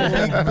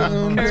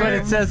 That's what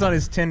it says on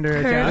his Tinder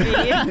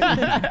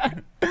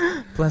account.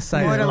 Plus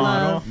size More to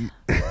model.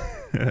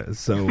 love.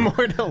 So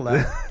More to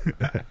love.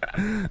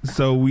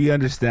 So we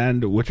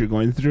understand what you're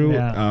going through,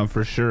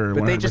 for sure.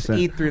 But 100%. they just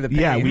eat through the pain.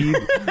 Yeah, we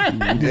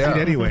just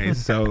eat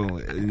anyways. So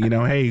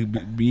hey,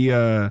 be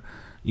at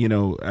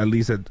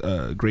least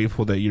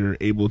grateful that you're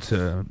able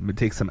to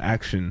take some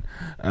action.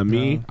 I'm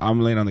laying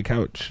on the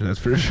couch. That's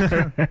for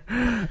sure.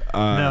 No,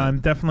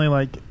 I'm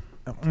definitely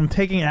I'm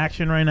taking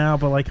action right now,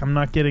 but I'm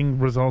not getting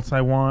results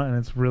I want, and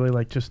it's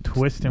really just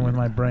twisting with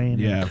my brain.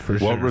 Yeah, for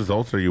sure. What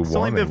results are you It's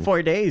wanting? only been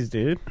 4 days,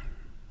 dude.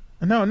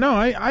 No,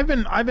 I've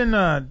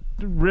been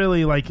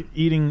really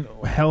eating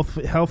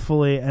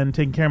healthfully and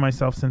taking care of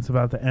myself since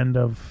about the end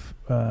of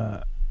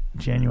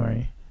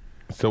January.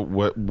 So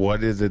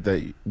what is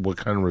it what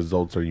kind of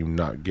results are you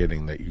not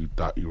getting that you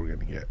thought you were going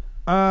to get?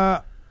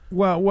 I'm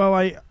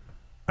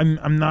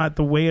not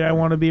the weight I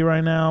want to be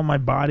right now. My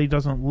body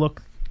doesn't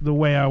look the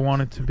way I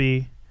want it to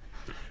be,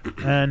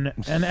 and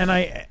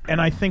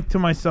I think to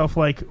myself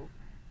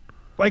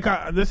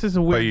this is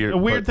a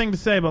weird thing to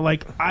say,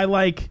 but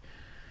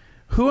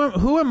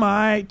who am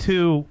I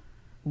to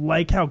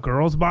like how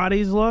girls'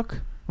 bodies look?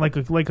 Like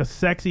a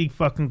sexy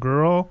fucking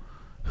girl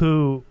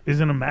who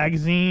is in a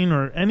magazine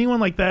or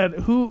anyone like that.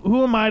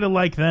 Who am I to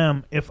like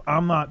them if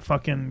I'm not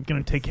fucking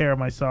gonna take care of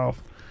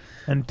myself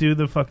and do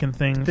the fucking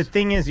things? The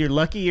thing is, you're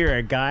lucky you're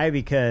a guy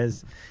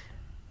because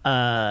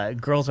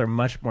girls are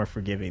much more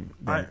forgiving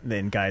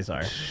than guys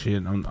are.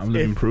 Shit, I'm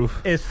living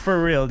proof. It's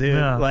for real, dude.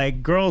 Yeah.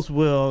 Girls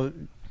will.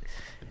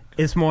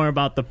 It's more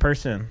about the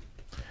person.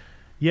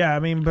 Yeah, I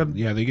mean, but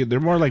yeah, they're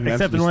more like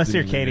except unless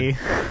you're Katie.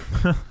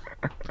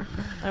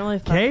 I only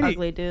fuck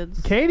ugly dudes.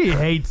 Katie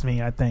hates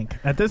me. I think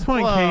at this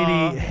point,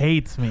 Katie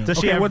hates me. Does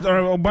she have,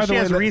 by the way,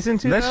 has reason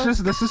to? Let's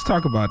just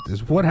talk about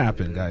this. What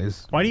happened,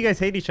 guys? Why do you guys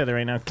hate each other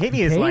right now?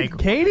 Katie is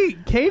Katie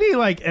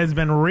has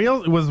been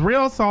was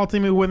real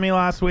salty with me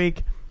last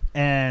week,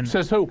 and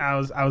says who? I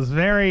was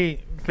very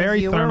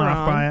thrown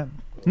off by it.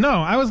 No,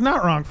 I was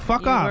not wrong.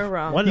 Fuck off. You were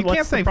wrong. You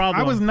can't say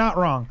problem? I was not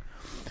wrong.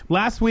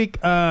 Last week,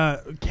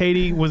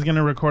 Katie was going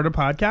to record a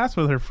podcast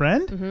with her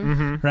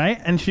friend, right?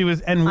 And she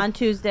was on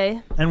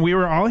Tuesday, and we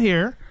were all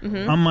here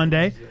on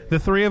Monday. The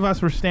three of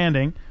us were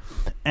standing,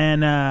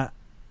 and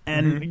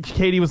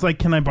Katie was like,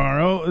 "Can I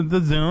borrow the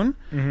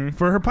Zune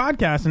for her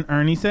podcast?" And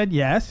Ernie said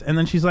yes. And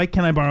then she's like,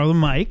 "Can I borrow the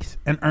mics?"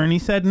 And Ernie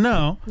said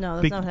no.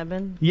 No, that's not what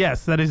happened.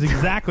 Yes, that is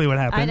exactly what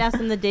happened. I'd asked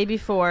him the day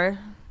before.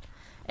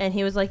 And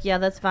he was like, yeah,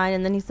 that's fine.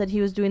 And then he said he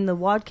was doing the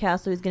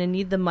wadcast, so he's going to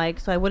need the mic,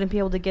 so I wouldn't be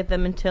able to get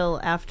them until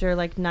after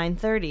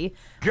 9:30.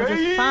 Which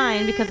is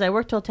fine because I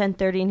work till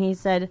 10:30. And he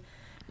said,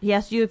 he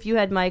asked you if you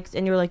had mics,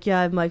 and you were like, yeah,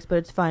 I have mics, but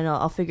it's fine.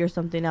 I'll figure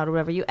something out or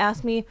whatever. You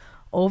asked me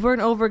over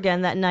and over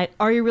again that night,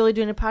 are you really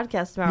doing a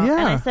podcast tomorrow? Yeah.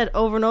 And I said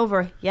over and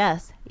over,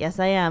 yes,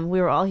 I am. We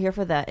were all here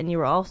for that, and you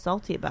were all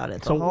salty about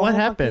it. So the whole what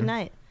fucking happened?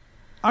 Night.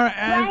 All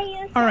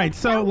right.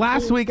 So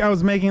last week I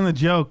was making the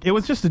joke. It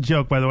was just a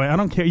joke, by the way. I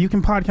don't care. You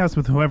can podcast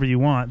with whoever you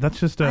want. That's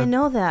just I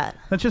know that.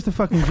 That's just a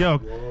fucking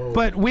joke.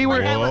 But we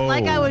were I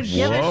would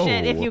give a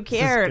shit if you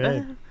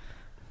cared.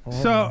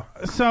 So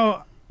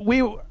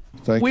we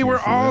were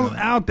all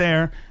out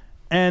there,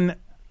 and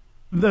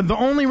the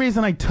only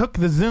reason I took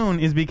the Zune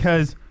is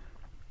because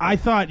I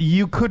thought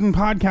you couldn't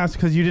podcast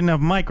because you didn't have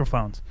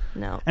microphones.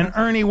 No. And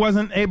Ernie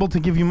wasn't able to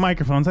give you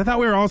microphones. I thought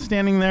we were all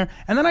standing there.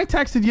 And then I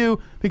texted you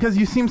because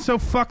you seemed so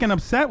fucking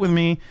upset with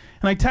me.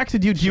 And I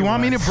texted you, do you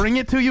want me to bring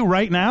it to you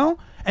right now?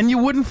 And you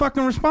wouldn't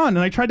fucking respond.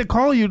 And I tried to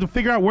call you to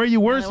figure out where you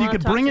were so you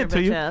could bring it to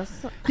you.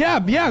 Yeah,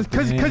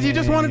 because you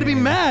just wanted to be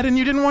mad and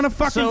you didn't want to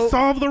fucking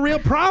solve the real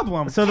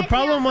problem. So the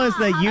problem was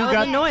that you I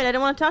was annoyed. I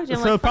didn't want to talk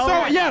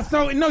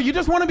to you. No, you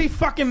just want to be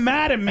fucking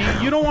mad at me.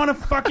 You don't want to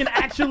fucking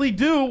actually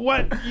do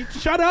what.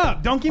 Shut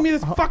up. Don't give me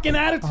this fucking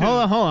attitude.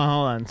 Hold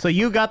on. So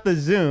you got the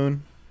Zune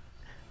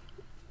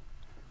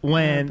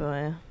when. Oh,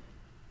 boy.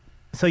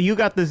 So you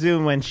got the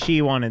Zune when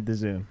she wanted the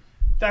Zune.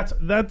 That's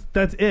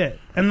it.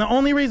 And the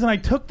only reason I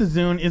took the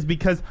Zune is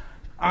because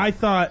I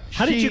thought.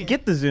 How did you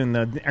get the Zune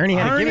though? Ernie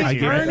had to give it to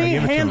you. Ernie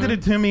handed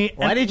it to me.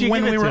 Why did you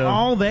when give it we to were him?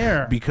 all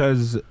there?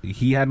 Because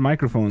he had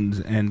microphones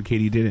and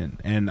Katie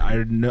didn't, and I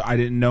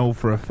didn't know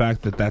for a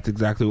fact that that's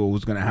exactly what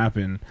was going to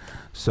happen.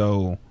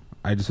 So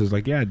I just was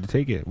like, yeah,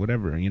 take it,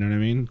 whatever. You know what I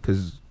mean?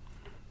 Because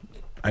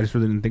I just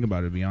really didn't think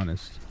about it, to be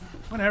honest.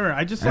 Whatever.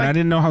 I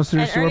didn't know how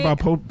serious you were about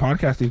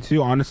podcasting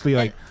too.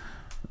 Honestly,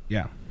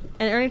 yeah.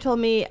 And Ernie told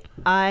me,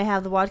 I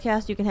have the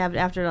podcast, you can have it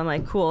after. And I'm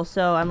like, cool.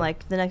 So I'm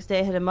like, the next day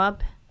I hit him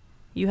up.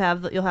 You'll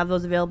have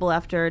those available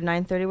after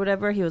 9:30,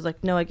 whatever. He was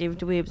like, no, I gave it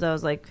to Weebs. I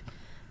was like,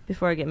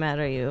 before I get mad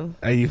at you.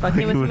 Are you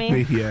fucking with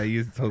me? Yeah,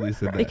 you totally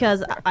said that.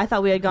 Because I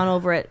thought we had gone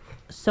over it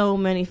so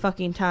many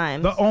fucking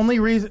times. The only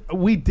reason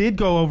we did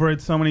go over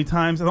it so many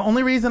times, the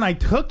only reason I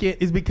took it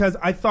is because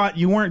I thought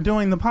you weren't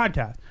doing the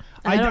podcast.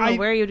 I don't know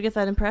where you would get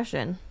that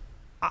impression.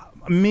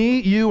 Me,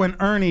 you, and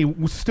Ernie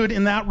stood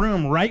in that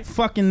room right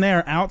fucking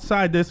there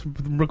outside this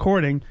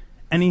recording,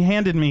 and he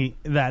handed me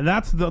that.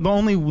 That's the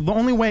only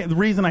way. The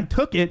reason I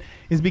took it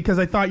is because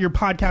I thought your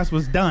podcast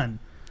was done.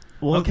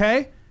 Well,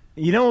 okay.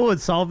 You know what would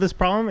solve this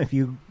problem? If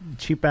you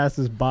cheap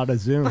asses bought a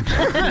Zoom. And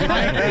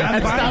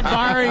stop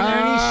borrowing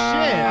any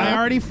shit. I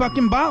already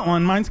fucking bought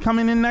one. Mine's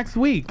coming in next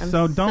week,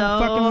 so don't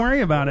fucking worry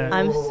about it.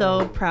 I'm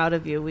so proud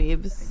of you,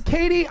 Weebs.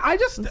 Katie, I'm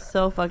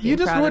so fucking You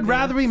just proud would of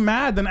rather be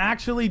mad than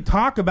actually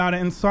talk about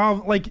it and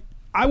solve. Like,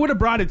 I would have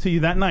brought it to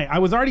you that night. I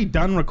was already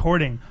done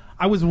recording.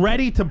 I was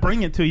ready to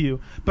bring it to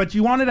you, but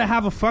you wanted to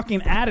have a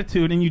fucking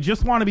attitude and you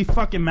just want to be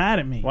fucking mad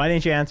at me. Why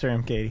didn't you answer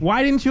him, Katie?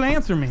 Why didn't you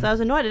answer me? So I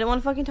was annoyed. I didn't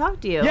want to fucking talk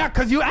to you. Yeah,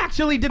 because you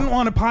actually didn't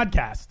want a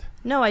podcast.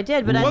 No, I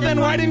did, but well, then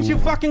why didn't you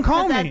fucking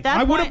call me?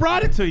 I would have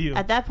brought it to you.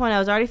 At that point, I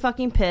was already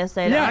fucking pissed.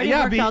 I had already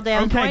worked all day.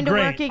 I was going to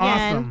work again.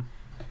 Awesome.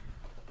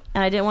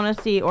 And I didn't want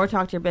to see or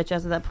talk to your bitch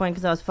ass at that point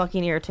because I was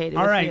fucking irritated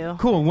all with right, you.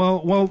 Cool.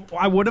 Well,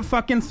 I would have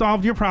fucking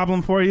solved your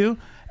problem for you,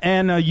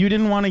 and you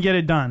didn't want to get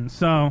it done.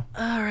 So. All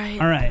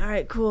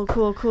right. Cool.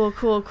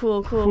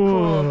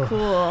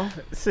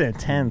 This is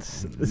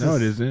intense. It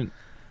isn't.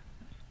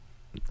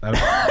 No,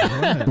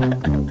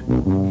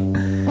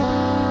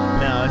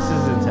 this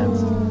is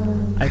intense.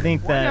 I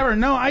think that. Whatever.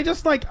 No, I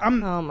just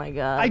Oh my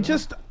god. I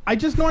just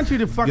want you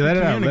to fucking Let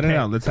it communicate.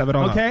 out. Let's have it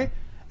all. Okay.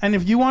 And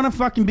if you want to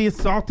fucking be a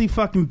salty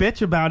fucking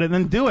bitch about it,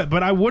 then do it.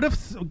 But I would have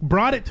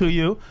brought it to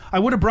you. I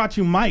would have brought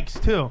you mics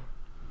too.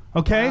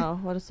 Okay. Wow,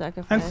 what a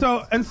sacrifice.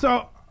 And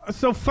so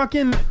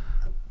fucking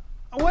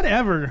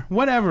whatever.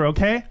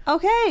 Okay.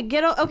 Okay.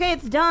 Okay.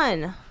 It's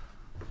done.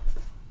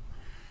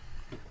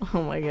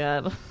 Oh my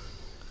god.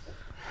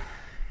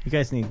 You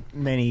guys need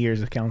many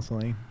years of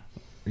counseling.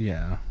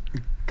 Yeah.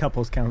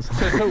 Couples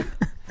counseling.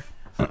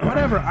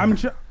 Whatever. I'm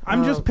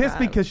just pissed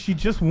because she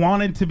just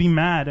wanted to be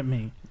mad at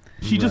me.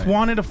 She just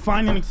wanted to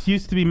find an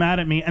excuse to be mad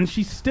at me, and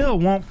she still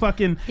won't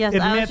fucking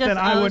admit that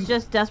I would. was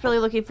just desperately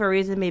looking for a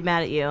reason to be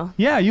mad at you.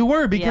 Yeah, you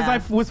were, because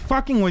I was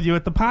fucking with you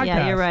at the podcast.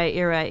 Yeah,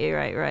 you're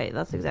right.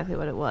 That's exactly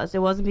what it was. It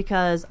wasn't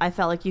because I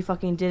felt like you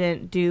fucking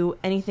didn't do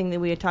anything that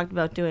we had talked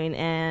about doing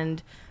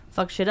and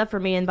fuck shit up for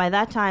me. And by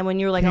that time, when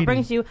you were like, I'll bring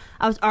it to you,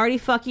 I was already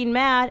fucking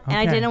mad, and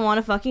I didn't want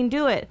to fucking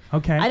do it.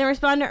 Okay. I didn't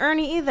respond to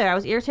Ernie either. I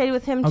was irritated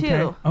with him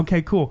too.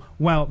 Okay, cool.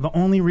 Well, the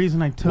only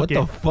reason I took What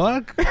the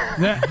fuck? All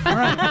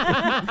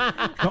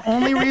right. The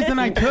only reason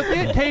I took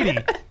it,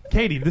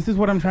 Katie, this is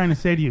what I'm trying to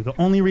say to you. The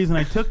only reason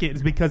I took it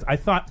is because I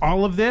thought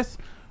all of this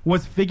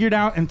was figured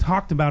out and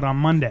talked about on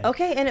Monday.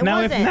 Okay, and it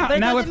wasn't. But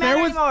it doesn't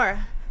matter anymore.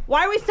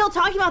 Why are we still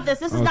talking about this?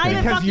 This is not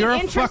even fucking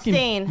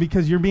interesting.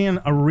 Because you're being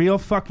a real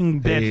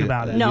fucking bitch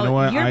about it. No, you know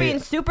what? you're being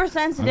super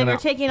sensitive. You're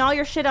taking all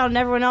your shit out on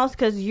everyone else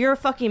because you're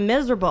fucking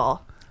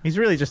miserable. He's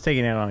really just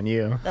taking it on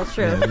you. That's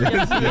true.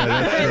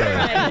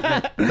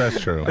 That's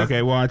true.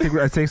 Okay, well, I think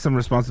I take some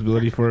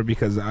responsibility for it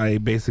because I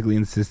basically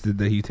insisted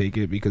that he take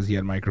it because he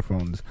had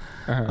microphones.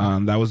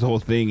 That was the whole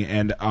thing,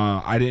 and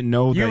I didn't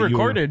know you that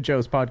recorded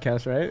Joe's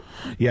podcast, right?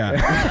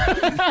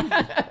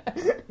 Yeah.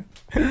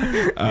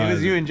 It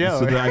was you and Joe.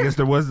 So I guess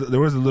there was a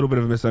little bit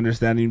of a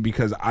misunderstanding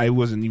because I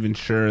wasn't even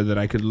sure that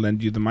I could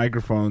lend you the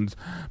microphones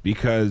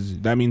because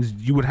that means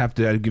you would have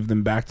to give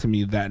them back to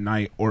me that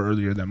night or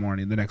earlier that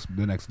morning, the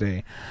next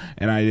day,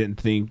 and I didn't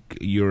think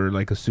you're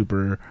like a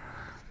super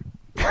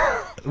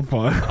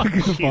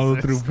follow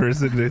through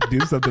person to do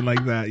something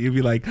like that. You'd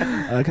be like,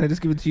 can I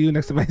just give it to you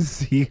next time I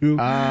see you?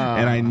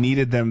 And I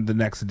needed them the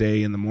next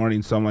day in the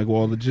morning, so I'm like,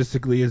 well,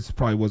 logistically it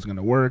probably wasn't going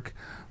to work.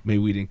 Maybe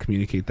we didn't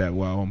communicate that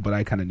well, but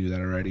I kind of knew that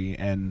already,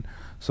 and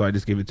so I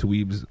just gave it to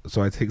Weebs.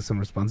 So I take some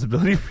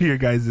responsibility for your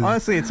guys'.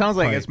 Honestly, it sounds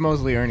like it's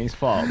mostly Ernie's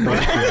fault.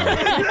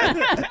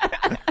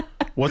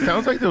 Well, it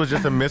sounds like there was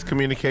just a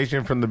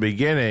miscommunication from the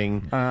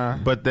beginning,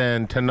 but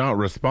then to not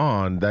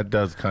respond, that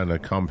does kind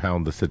of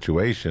compound the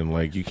situation.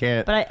 Like, you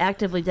can't... But I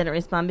actively didn't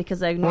respond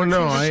because I ignored you.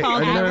 I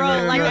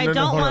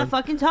don't want to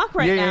fucking talk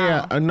right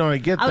now. Yeah. No, I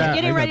get that. I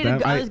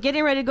was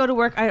getting ready to go to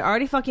work. I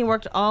already fucking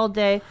worked all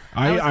day.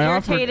 I was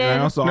irritated. I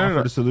also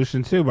offered a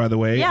solution, too, by the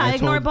way. Yeah, I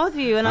ignored both of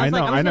you, and I was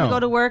like, I'm just going to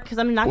go to work because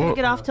I'm not going to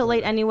get off till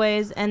late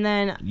anyways, and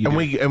then...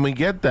 And we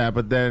get that,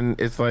 but then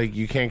it's like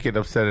you can't get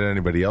upset at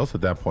anybody else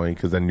at that point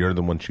because then you're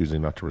the one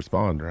choosing not to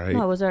respond, right?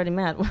 No, I was already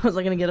mad. What was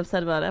I going to get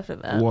upset about after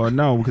that? Well,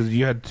 no, because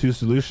you had two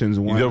solutions.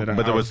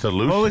 But there was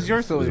solutions. What was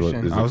your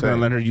solution? I was going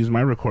to let her use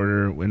my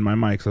recorder in my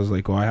mic, so I was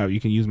like, well, you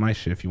can use my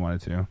shit if you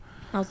wanted to.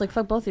 I was like,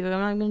 fuck both of you. I'm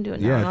not going to do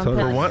it now. Yeah,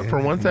 totally.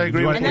 For once, I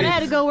agree with you. And then I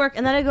had to go work.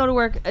 And then I go to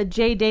work a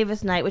Jay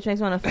Davis night, which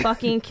makes me want to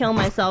fucking kill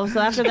myself. So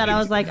after that, I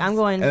was like, I'm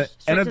going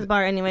straight to the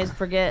bar anyways.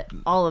 Forget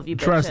all of you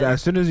bitches. Trust,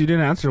 as soon as you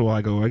didn't answer, well,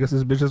 I go, I guess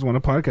this bitch just want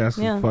a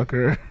podcast. Yeah. Fuck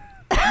her.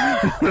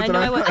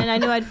 I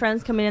knew I had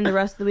friends coming in the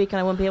rest of the week, and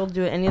I wouldn't be able to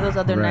do it any of those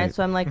other Right. nights.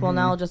 So I'm like, well,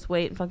 now I'll just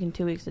wait fucking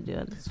 2 weeks to do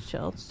it. It's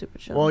chill. It's super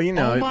chill. Well, you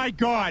know, Oh my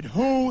God!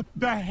 Who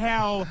the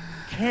hell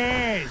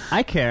cares?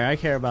 I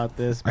care about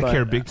this. I but,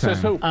 care big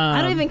time.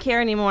 I don't even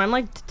care anymore. I'm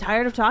like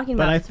tired of talking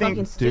but about I it. It's think-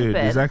 fucking Dude, stupid.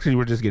 it's actually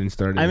we're just getting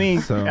started. I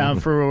mean, so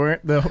for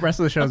the rest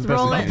of the show, Let's is best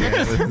roll of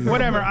it. luck.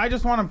 Whatever. I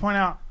just want to point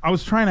out, I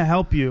was trying to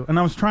help you, and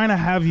I was trying to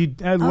have you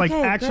like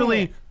Okay,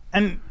 actually. great.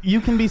 And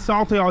you can be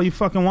salty all you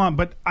fucking want,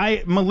 but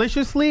I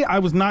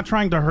was not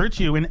trying to hurt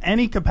you in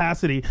any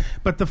capacity.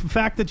 But the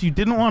fact that you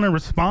didn't want to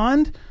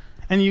respond,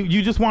 and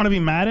you just want to be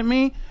mad at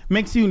me,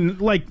 makes you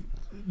like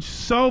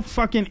so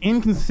fucking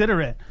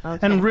inconsiderate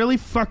and really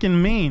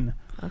fucking mean.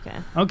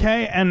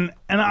 Okay, and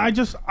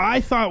I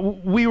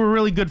thought we were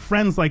really good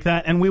friends like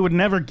that, and we would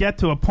never get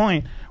to a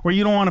point where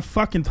you don't want to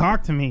fucking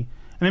talk to me,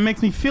 and it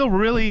makes me feel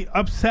really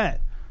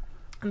upset.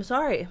 I'm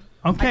sorry.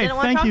 Okay, I didn't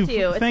want to thank talk you. to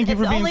you. Thank you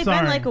for It's being only sorry.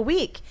 been like a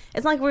week.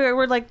 It's not like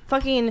we're like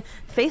fucking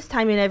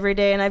FaceTiming every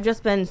day, and I've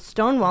just been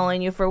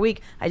stonewalling you for a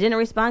week. I didn't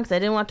respond because I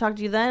didn't want to talk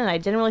to you then, and I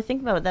didn't really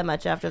think about it that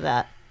much after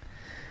that.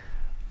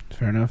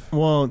 fair enough.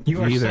 Well,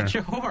 You are Me either. such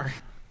a whore.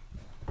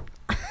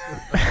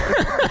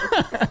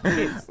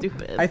 It's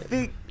stupid. I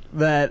think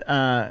that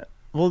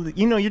well,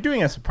 you know, you're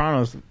doing a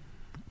Sopranos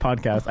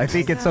podcast. I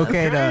think it's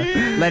okay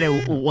to let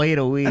it wait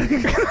a week.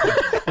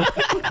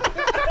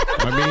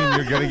 I mean,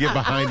 you're gonna get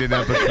behind an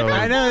episode.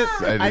 I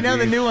know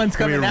the new one's It's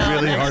gonna coming be out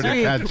really next hard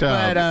week, to catch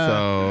up.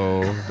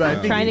 but I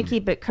think trying to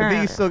keep it I think you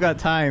current. still got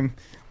time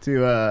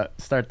to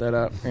start that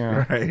up.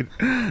 Yeah. Right,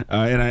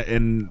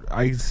 and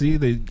I see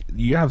that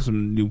you have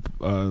some new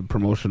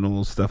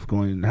promotional stuff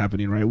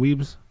happening, right,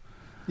 Weebs?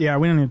 Yeah,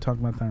 we don't need to talk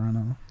about that right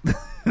now.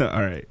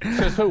 All right.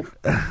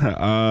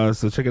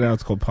 So check it out.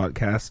 It's called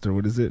Podcast, or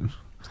what is it?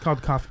 It's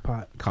called Coffee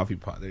Pot. Coffee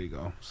Pot. There you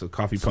go. So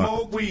Coffee Pot.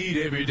 Smoke weed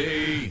every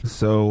day.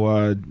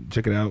 So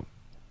check it out.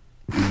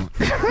 We're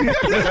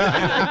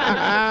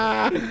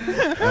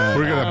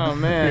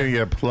gonna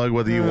get a plug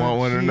whether you want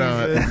one or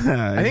not.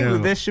 I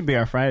think this should be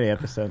our Friday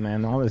episode,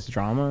 man. All this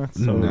drama, it's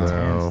so No.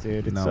 intense,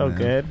 dude. It's No, so man.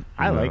 good.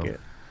 I No. like it.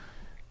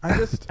 I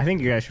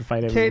think you guys should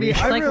fight every Katie, week.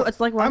 It's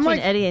like watching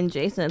Eddie and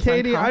Jason. It's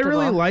Katie, I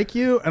really uncomfortable. like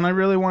you, and I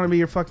really want to be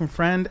your fucking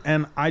friend,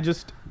 and I'm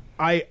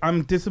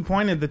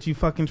disappointed that you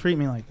fucking treat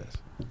me like this.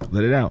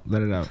 Let it out.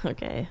 Let it out.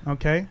 Okay.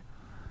 Okay.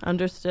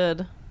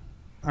 Understood.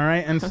 All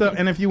right, and so,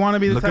 and if you want to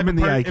be the Look type him of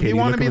in the eye, if Katie. you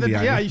want Look to be him in the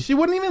the eye. yeah, she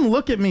wouldn't even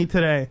look at me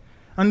today,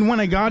 and when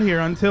I got here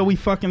until we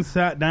fucking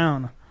sat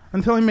down,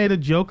 until he made a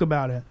joke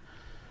about it.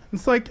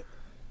 It's like,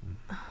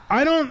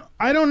 I don't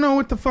know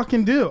what to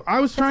fucking do. I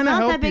was trying to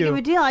help you. It's not that big of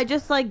a deal. I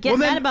just like get Well,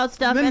 then- mad about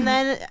stuff, then- and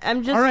then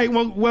I'm just All right,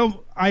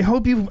 well, I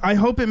hope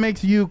it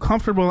makes you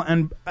comfortable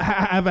and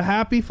have a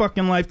happy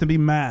fucking life to be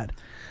mad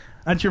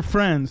at your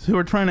friends who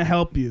are trying to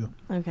help you.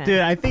 Okay.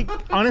 Dude, I think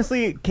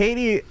honestly,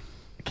 Katie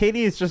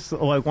is just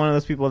like one of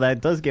those people that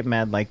does get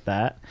mad like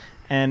that,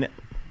 and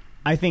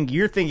I think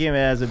you're thinking of it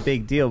as a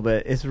big deal,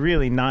 but it's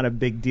really not a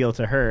big deal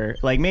to her.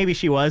 Like maybe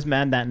she was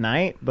mad that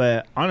night,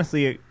 but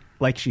honestly,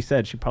 like she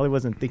said, she probably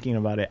wasn't thinking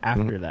about it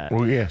after that.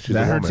 Well, yeah,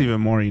 That hurts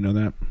even more. You know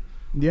that.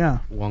 Yeah.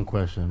 One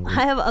question.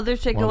 I have other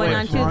shit One going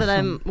on too question. that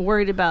I'm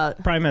worried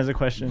about. Prime has a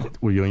question.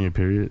 Were you on your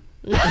period?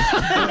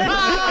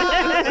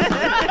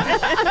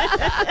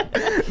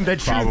 The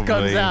truth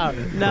comes out.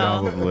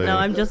 No,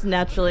 I'm just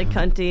naturally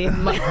cunty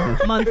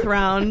month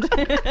round.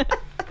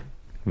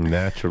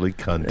 Naturally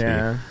cunty.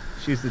 Yeah.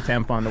 She used the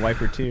tampon to wipe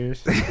her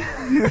tears.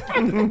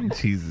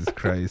 Jesus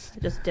Christ. I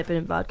just dip it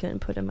in vodka and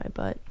put it in my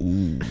butt.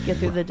 Ooh. Get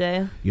through the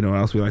day. You know what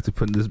else we like to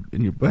put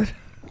in your butt?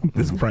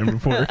 This Prime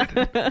Report.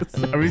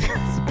 Are we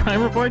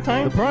Prime Report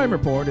time? The Prime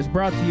Report is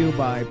brought to you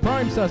by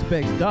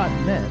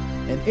PrimeSuspects.net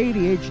and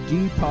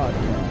ADHD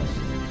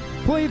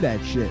Podcast. Play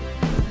that shit.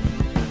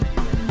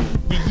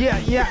 Yeah.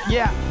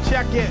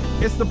 Check it.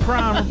 It's the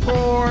Prime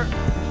Report.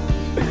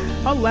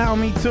 Allow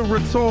me to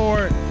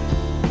retort.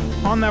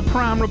 On that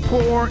Prime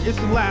Report, it's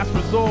the last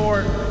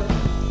resort.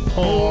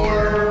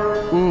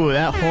 Whore. Ooh,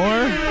 that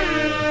whore?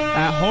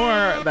 That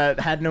whore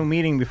that had no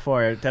meaning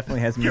before, it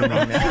definitely has meaning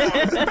now.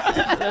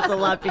 There's a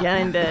lot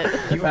behind it.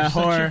 That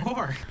such a whore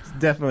whore. is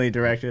definitely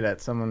directed at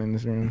someone in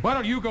this room. Why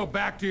don't you go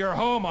back to your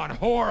home on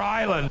Whore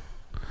Island?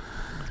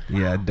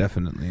 Yeah,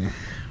 definitely.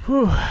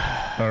 All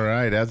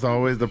right. As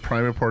always, the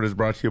Prime Report is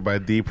brought to you by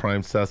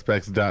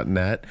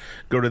theprimesuspects.net.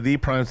 Go to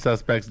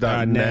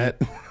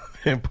theprimesuspects.net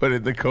and put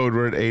in the code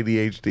word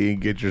ADHD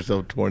and get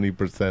yourself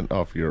 20%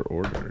 off your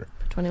order.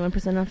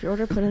 21% off your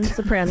order. Put in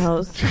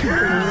Sopranos.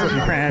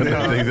 I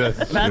think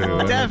that's That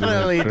true.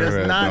 definitely That's does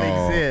true not at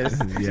all.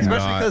 exist. Yeah. Especially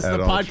Not because the at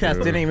all podcast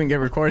true. didn't even get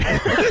recorded.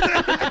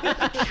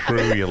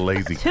 True, you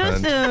lazy Too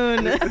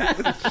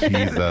cunt. soon.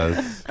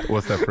 Jesus.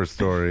 What's that first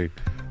story?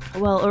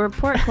 Well, a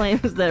report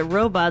claims that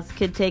robots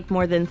could take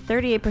more than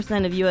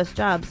 38% of U.S.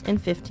 jobs in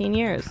 15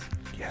 years.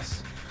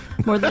 Yes.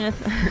 More than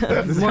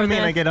Does that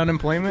mean I get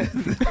unemployment?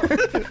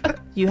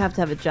 You have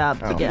to have a job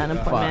to Oh, get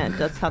unemployment.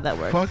 That's how that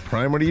works. Fuck,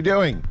 Prime, what are you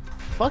doing?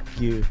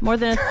 fuck you. More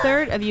than a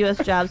third of U.S.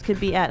 jobs could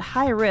be at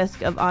high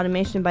risk of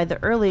automation by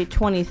the early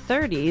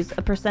 2030s,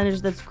 a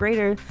percentage that's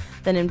greater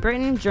than in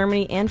Britain,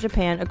 Germany, and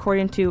Japan,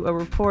 according to a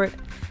report.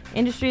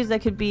 Industries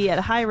that could be at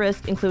high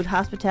risk include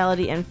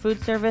hospitality and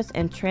food service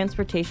and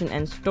transportation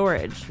and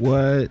storage.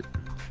 What?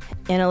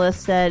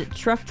 Analysts said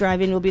truck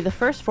driving will be the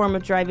first form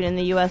of driving in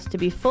the U.S. to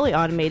be fully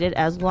automated,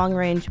 as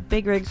long-range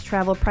big rigs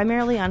travel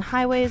primarily on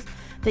highways,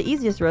 the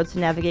easiest roads to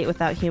navigate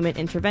without human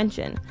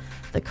intervention.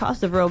 The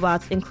cost of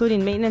robots,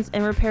 including maintenance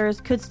and repairs,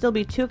 could still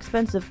be too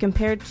expensive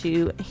compared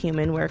to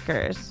human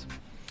workers.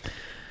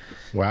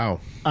 Wow.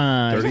 38%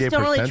 I just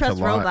don't really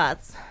trust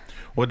robots.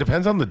 Well, it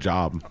depends on the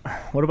job.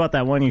 What about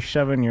that one you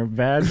shove in your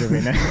badge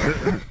every night?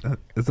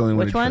 That's the only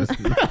Which one?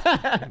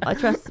 I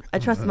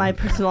trust my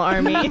personal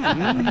army.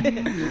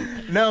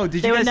 No, did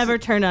you They would guys- never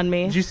turn on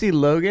me. Did you see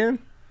Logan?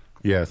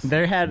 Yes.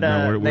 They had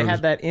No, they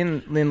had that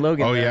in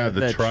Logan. Oh, yeah,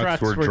 the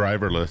trucks were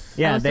driverless.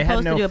 Yeah, I was they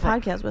supposed had no to do a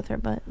podcast with her,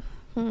 but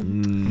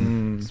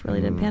just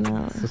really didn't pan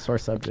out. It's a sore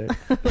subject.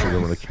 They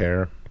don't really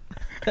care.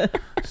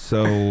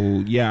 So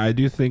yeah, I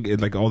do think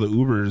like all the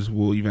Ubers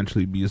will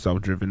eventually be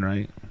self-driven,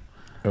 right?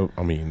 Oh,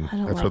 I mean, I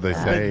don't that's like what they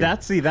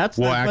that. say. That's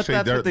well, that's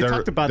actually, what they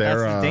talked about.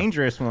 That's the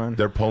dangerous one.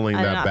 They're pulling I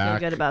do that not feel back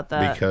good about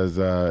that. because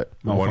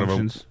one of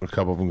them, Malfunctions. a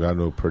couple of them got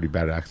into pretty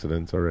bad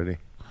accidents already.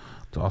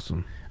 It's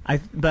awesome.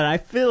 But I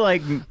feel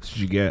like That's what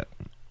you get.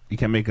 You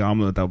can't make an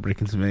omelet without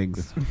breaking some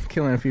eggs.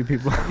 killing a few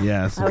people.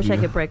 Yeah. I wish I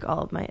could break all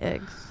of my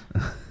eggs.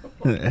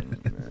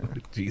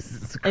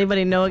 Jesus.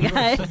 Anybody know a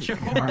guy?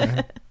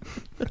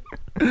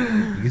 You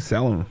can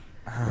sell them.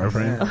 Right,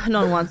 friend?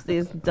 No one wants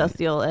these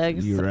dusty old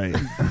eggs. You're right.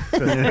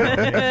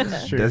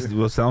 That's true.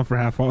 We'll sell them for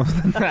half off.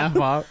 Half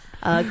off.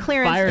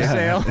 Clearance Fire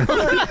sale.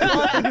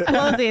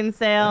 closing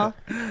sale.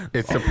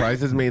 It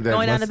surprises me that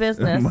Going out of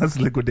business. Must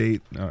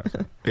liquidate.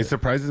 It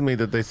surprises me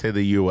that they say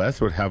the U.S.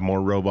 would have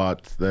more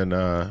robots than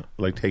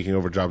like taking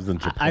over jobs than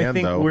Japan. I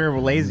think though. we're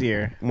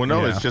lazier. Well,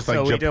 no, Yeah. it's just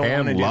So like we don't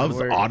wanna Japan do the loves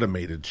work.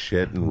 automated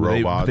shit and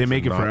They robots.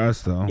 make it and for not-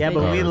 us though. Yeah,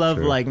 but Oh, we that's love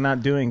true. like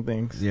not doing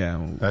things. Yeah.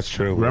 That's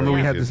true. Remember we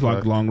Yeah. had this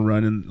like long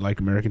run in like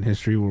American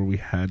history where we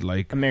had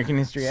like American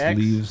History X.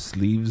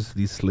 sleeves,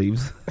 these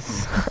sleeves.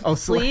 Oh,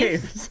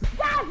 Sleeves? slaves.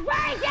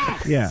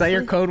 Yeah. Is that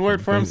your code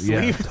word for them?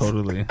 Yeah, Sleeves.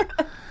 totally.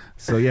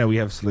 So yeah, we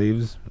have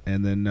slaves,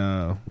 and then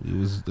it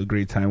was a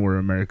great time where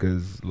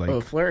America's like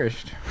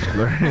Flourished.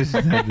 flourished.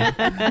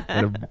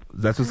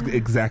 That's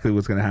exactly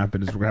what's gonna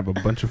happen. Is we're gonna have a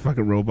bunch of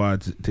fucking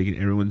robots taking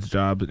everyone's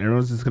jobs, and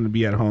everyone's just gonna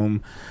be at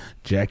home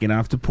jacking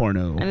off to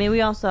porno. I mean,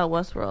 we all saw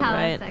Westworld,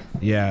 right?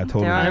 Yeah,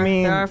 totally. There are, I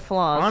mean, there are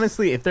flaws.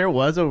 Honestly, if there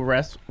was a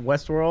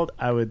Westworld,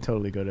 I would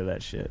totally go to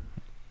that shit.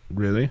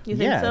 Really? You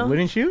think Yeah, so?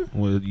 wouldn't you?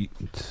 Well,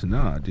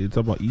 nah, dude. It's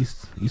all about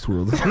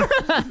Eastworld.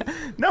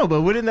 No,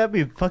 but wouldn't that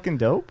be fucking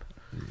dope?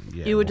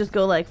 Yeah, You would just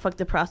go like fuck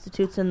the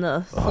prostitutes in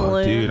the Oh,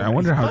 saloon. dude, I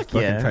wonder how Fuck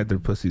fucking yeah. tight their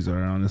pussies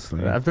are.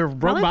 Honestly, They're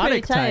Probably robotic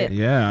pretty tight. type.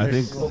 yeah, I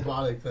think.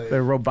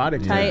 They're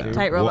robotic Tight- type.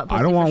 tight robot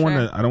I don't pussy want for one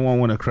sure. to. I don't want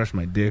one to crush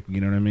my dick.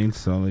 You know what I mean?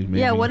 So like, maybe.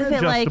 Yeah, what if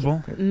it like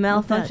Adjustable.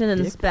 malfunctions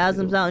and dick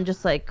spasms out and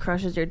just like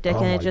crushes your dick Oh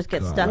and it my just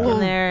gets God. stuck Well, in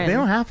there? they And,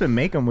 don't have to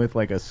make them with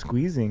like a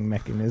squeezing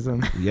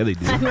mechanism. Yeah, they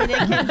do. I mean, it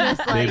can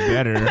just They like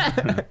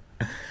better.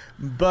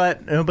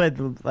 but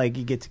like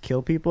you get to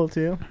kill people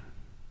too.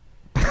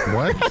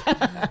 What?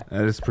 That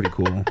is pretty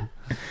cool.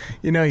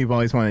 You know, you've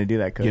always wanted to do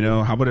that. Cody. You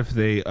know, how about if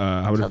they? How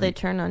until about they if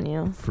turn on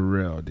you. for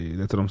real, dude?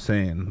 That's what I'm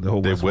saying. The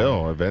whole They Westworld.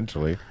 will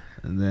eventually.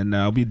 And then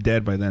I'll be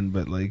dead by then.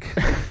 But like,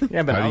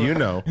 Yeah, but How do you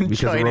know? because the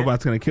Join it.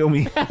 robot's gonna kill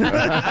me.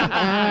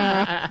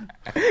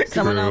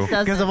 Someone else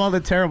does because it. of all the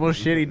terrible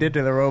shit he did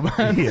to the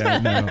robot. Yeah,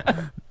 no.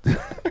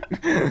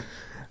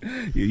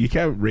 You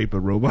can't rape a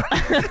robot. You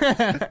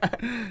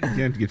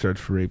can't get charged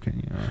for rape, can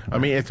you? I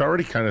mean, it's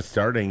already kind of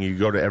starting. You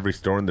go to every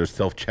store and there's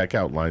self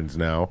checkout lines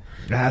now.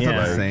 That's Yeah.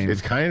 not the Like, same.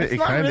 it's kind of It's it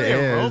not kind of really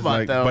a is, robot,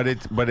 like, though.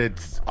 but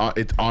it's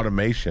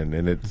automation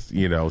and it's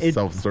It-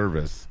 self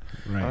service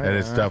Right. and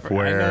it's stuff I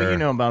where know you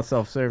know about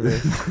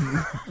self-service.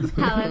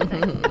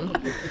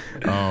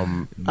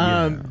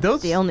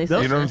 Those The only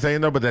those, you know what I'm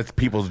saying though. But that's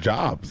people's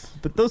jobs.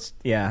 but those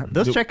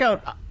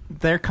checkout,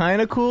 they're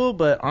kind of cool.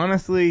 But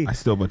honestly, I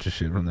steal a bunch of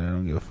shit from there. I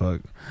don't give a fuck.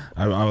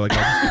 I'll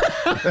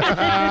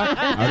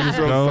just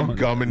Throw go. some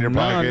gum in your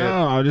pocket.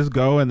 No, I'll just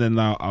go and then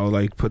I'll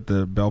like put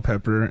the bell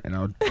pepper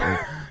and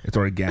it's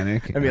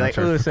organic. I'd be and I'll like,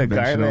 charge "Ooh, for it's a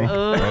garlic."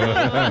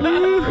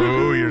 conventional.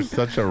 Ooh, you're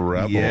such a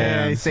rebel. Yeah,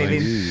 yeah, it's saving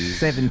like-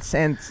 7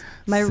 cents.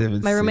 My 7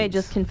 roommate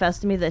cents. just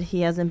confessed to me that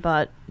he hasn't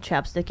bought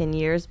chapstick in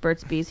years.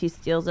 Burt's Bees, he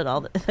steals it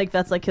all. Like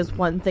that's like his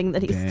one thing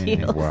that he Dang.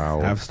 steals.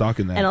 Wow. Have stock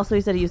in that. And also, he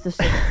said he used to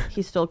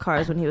he stole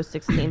cars when he was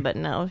 16, but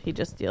now he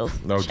just steals.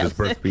 No, just chapstick.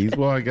 Burt's Bees.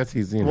 Well, I guess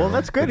he's Well,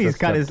 that's good. it's a He's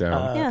got step his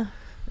down. Yeah,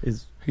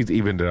 He's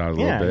evened it out a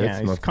little yeah, bit. yeah.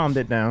 He's calmed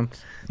it down.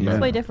 Yeah. it's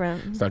way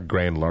different. It's not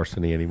grand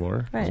larceny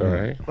anymore. Right. It's all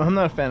right. Well, I'm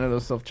not a fan of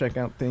those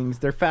self-checkout things.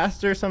 They're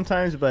faster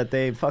sometimes, but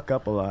they fuck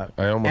up a lot.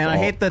 I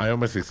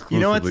almost exclusively You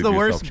know what's the do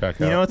worst?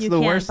 self-checkout. You know what's You the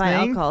can't worst buy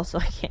thing? alcohol, so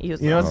I can't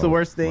use. You know what's the Oh,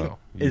 worst thing well,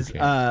 you is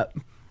can't.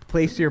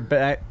 place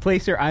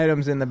your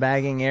items in the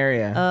bagging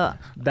area.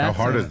 That's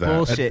How hard is that?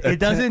 bullshit. It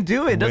doesn't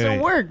do it. It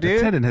doesn't work, dude.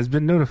 The tenant has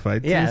been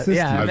notified. Yeah,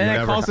 yeah. And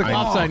then it calls the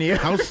cops on you.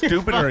 How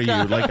stupid are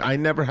you? Like, I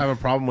never have a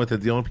problem with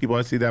it. The only people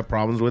I see that have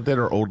problems with it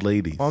are old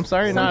ladies. Well, I'm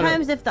sorry,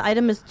 Sometimes if the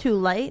item is too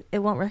light, it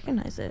won't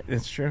recognize it.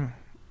 It's true.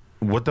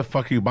 What the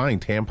fuck are you buying?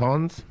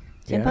 Tampons?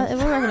 It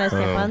will recognize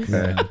tampons.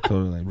 Okay. Yeah,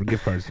 totally. We're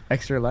gift cards.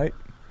 Extra light.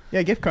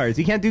 Yeah, gift cards.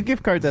 You can't do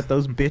gift cards at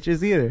those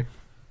bitches either.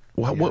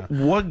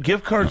 What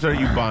gift cards are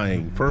you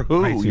buying? For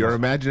who? Your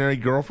imaginary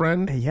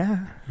girlfriend?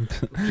 Yeah.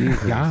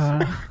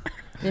 Yeah.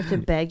 You have to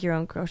bag your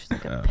own groceries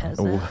like a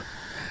peasant.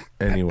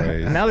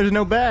 Anyways. Now there's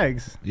no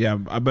bags. Yeah,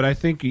 but I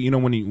think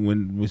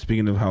when we're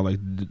speaking of how like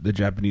the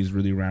Japanese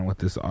really ran with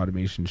this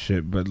automation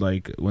shit, but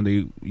like when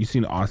you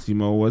seen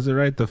Osimo, was it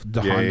right? The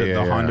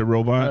Honda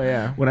robot. Oh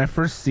yeah. When I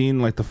first seen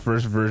like the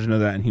first version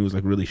of that, and he was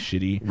like really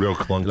shitty, real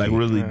clunky, like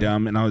really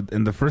dumb,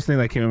 and the first thing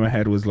that came in my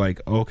head was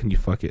like, oh, can you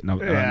fuck it? No.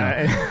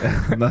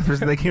 The first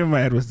thing that came in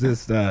my head was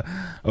just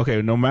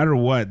okay, no matter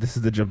what, this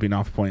is the jumping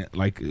off point.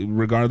 Like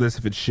regardless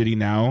if it's shitty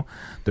now,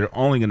 they're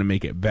only gonna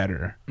make it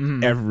better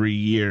every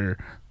year.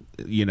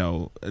 You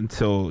know,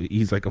 until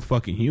he's like a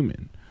fucking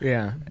human.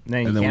 Yeah,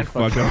 and then we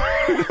fuck him.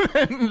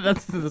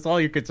 that's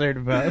all you're concerned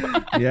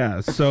about.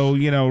 Yeah. So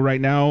right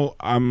now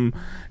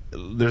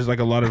there's like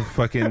a lot of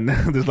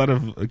there's a lot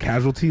of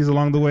casualties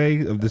along the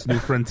way of this new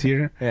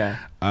frontier. Yeah.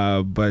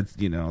 But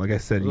like I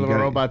said, little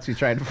robots you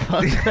tried to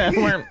fuck that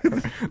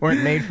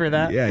weren't made for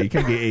that. Yeah, you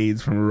can't get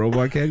AIDS from a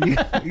robot, can you?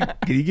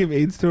 Can you give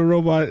AIDS to a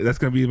robot? That's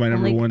gonna be my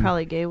number one.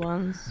 Probably gay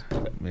ones.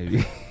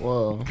 Maybe.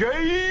 Whoa.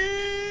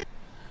 Gay.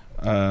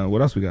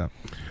 What else we got?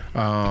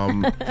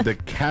 The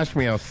Cash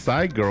Me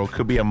Outside girl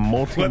could be a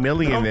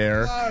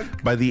multimillionaire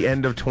by the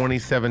end of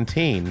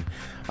 2017.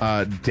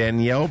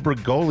 Danielle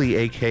Bregoli,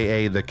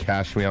 a.k.a. the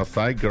Cash Me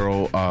Outside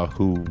girl,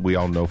 who we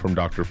all know from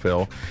Dr.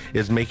 Phil,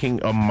 is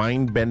making a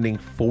mind-bending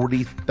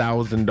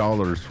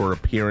 $40,000 for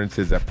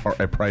appearances at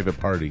private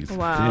parties.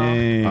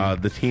 Wow.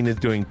 The teen is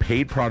doing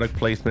paid product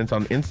placements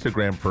on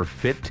Instagram for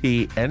Fit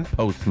Tea and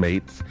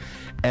Postmates,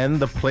 and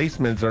the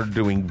placements are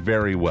doing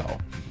very well.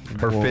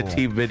 Her Fit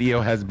Tea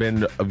video has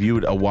been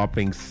viewed a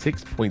whopping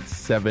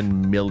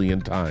 6.7 million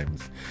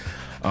times.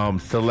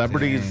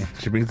 Celebrities. Dang.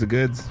 She brings the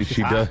goods.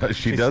 She does.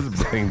 She does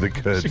bring the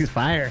goods. She's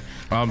fire.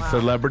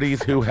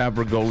 Celebrities who have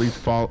Bregoli's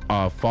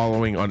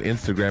following on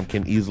Instagram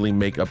can easily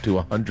make up to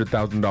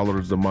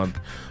 $100,000 a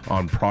month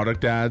on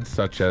product ads,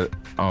 such as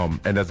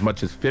and as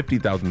much as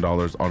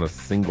 $50,000 on a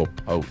single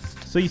post.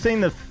 So you're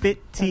saying the Fit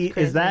Tea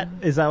is that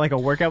like a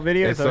workout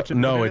video? It's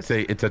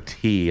a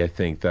tea. I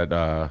think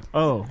that.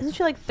 Isn't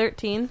she like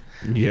 13?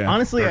 Yeah.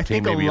 Honestly, 13, I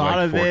think a lot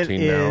of it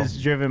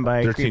is driven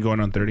by 13 going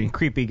on 30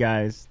 creepy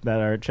guys that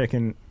are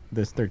checking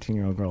this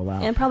 13-year-old girl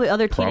out, and probably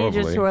other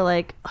teenagers who are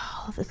like,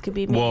 "Oh, this could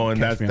be me." Well,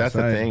 and that's the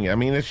thing. I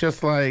mean, it's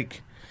just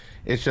like.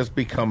 It's just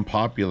become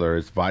popular.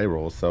 It's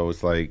viral. So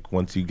it's like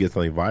once you get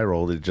something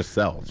viral, it just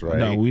sells, right?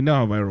 No, we know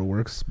how viral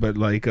works, but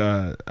like,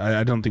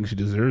 I don't think she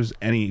deserves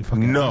any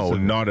fucking. No,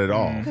 not at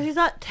all. Because she's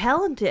not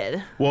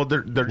talented. Well,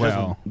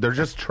 they're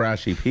just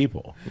trashy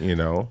people, you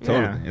know.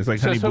 Totally. Yeah. It's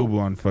like Honey Boo Boo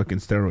on fucking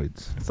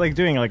steroids. It's like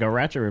doing like a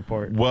Ratchet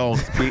report. Well,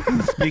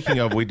 speaking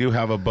of, we do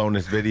have a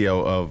bonus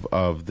video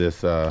of this.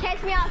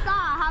 Catch me outside.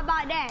 How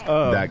about that?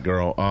 That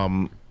girl.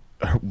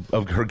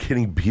 Of her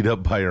getting beat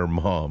up by her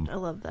mom. I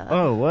love that.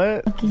 Oh,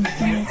 what? Is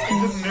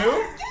this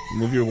new?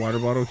 Move your water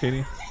bottle,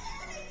 Katie.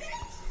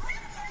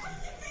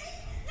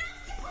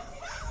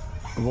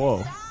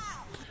 Whoa.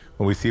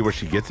 Well, we see where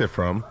she gets it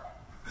from.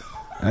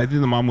 I think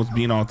the mom was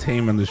being all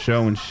tame on the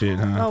show and shit,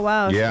 huh? Oh,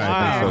 wow. Yeah,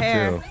 I think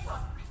so,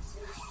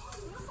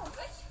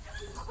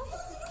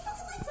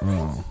 too.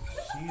 Oh.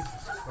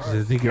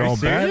 I think you're all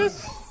bad?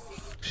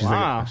 She's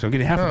like, so I'm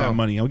getting half of that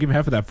money. I'll give you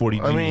half of that 40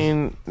 G's. I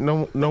mean,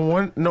 no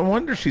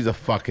wonder she's a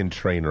fucking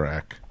train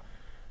wreck.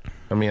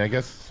 I mean, I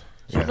guess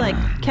she's like,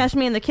 catch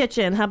me in the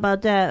kitchen. How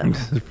about that?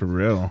 For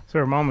real. So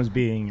her mom was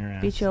beating her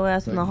ass. Beat your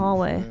ass in the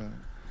hallway.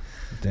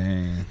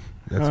 Dang,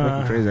 that's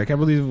fucking crazy. I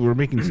can't believe we're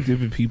making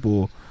stupid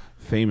people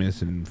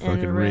famous and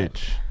fucking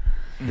rich.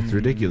 It's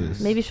ridiculous.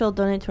 Maybe she'll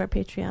donate to our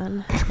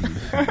Patreon.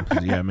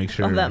 Yeah, make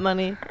sure of that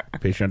money.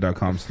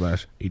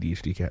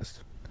 Patreon.com/ADHDcast.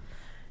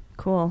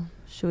 Cool.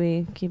 Should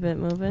we keep it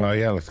moving? Oh,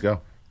 yeah, let's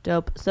go.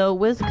 Dope. So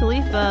Wiz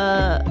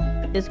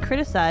Khalifa is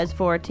criticized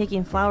for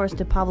taking flowers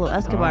to Pablo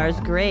Escobar's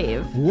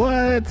grave.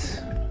 What?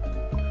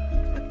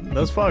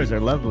 Those flowers are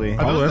lovely.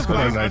 Are those the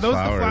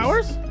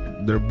flowers?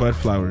 They're bud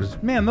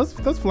flowers. Man, those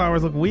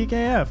flowers look weak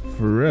AF.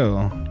 For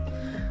real.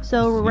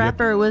 So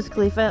rapper Wiz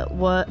Khalifa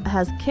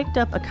has kicked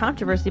up a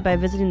controversy by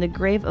visiting the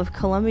grave of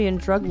Colombian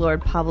drug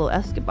lord Pablo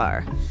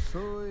Escobar.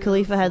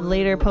 Khalifa had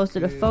later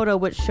posted a photo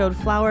which showed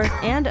flowers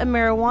and a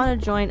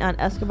marijuana joint on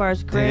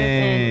Escobar's grave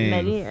in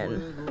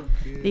Medellin.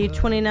 The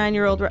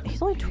 29-year-old... He's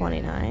only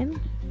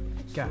 29?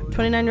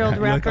 29-year-old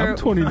rapper... I'm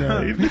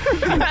 29.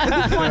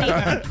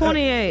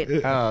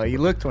 28. Oh, you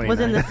look 29. Was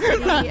in the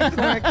city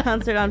for a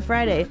concert on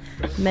Friday.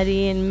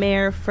 Medellin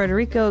Mayor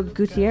Federico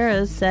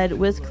Gutierrez said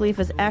Wiz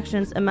Khalifa's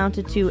actions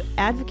amounted to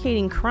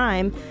advocating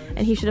crime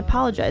and he should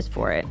apologize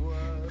for it.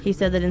 He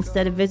said that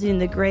instead of visiting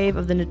the grave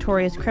of the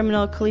notorious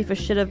criminal, Khalifa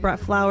should have brought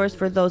flowers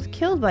for those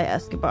killed by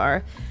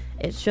Escobar.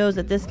 It shows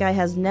that this guy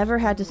has never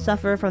had to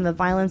suffer from the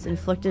violence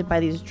inflicted by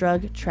these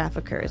drug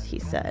traffickers, he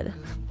said.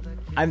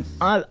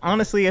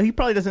 Honestly, he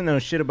probably doesn't know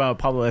shit about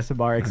Pablo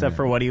Escobar except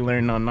for what he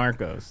learned on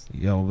Narcos.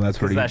 Yo, that's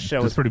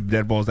pretty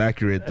dead balls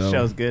accurate, though. That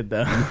show's good,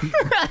 though.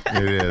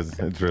 It is.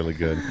 It's really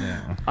good.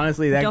 Yeah.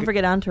 Honestly, don't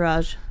forget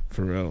Entourage.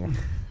 For real.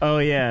 Oh,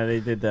 yeah,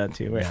 they did that,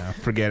 too. Right? Yeah,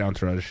 forget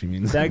Entourage, she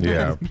means.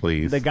 Yeah,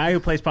 please. The guy who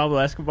plays Pablo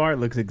Escobar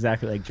looks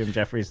exactly like Jim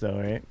Jeffries, though,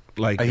 right?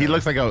 Like he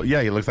looks like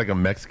a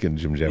Mexican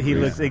Jim Jeffries. He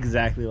looks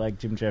exactly like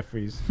Jim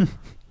Jeffries.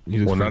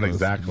 Well, not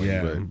exactly,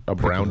 but a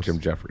brown Jim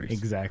Jeffries.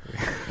 Exactly.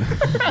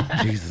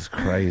 Jesus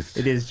Christ.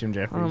 It is Jim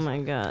Jeffries. Oh, my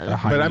God.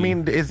 But I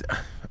mean,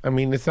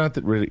 it's not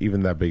that really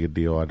even that big a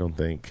deal, I don't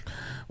think.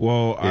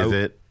 Well, is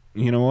it?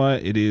 You know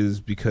what? It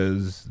is,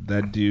 because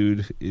that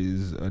dude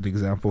is an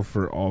example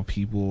for all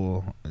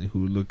people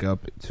who look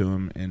up to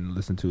him and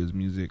listen to his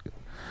music.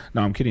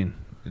 No, I'm kidding.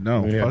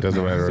 No, yeah, it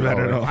doesn't matter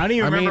at all. I don't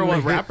even remember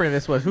what rapper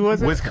this was. Who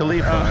was it? Wiz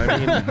Khalifa. I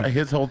mean,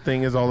 his whole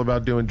thing is all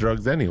about doing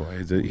drugs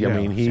anyways. I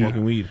mean, he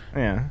smoking weed.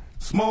 Yeah.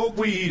 Smoke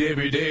weed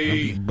every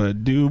day.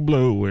 But do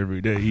blow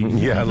every day.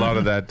 Yeah, a lot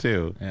of that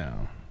too. Yeah,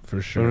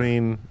 for sure. I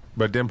mean,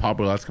 but didn't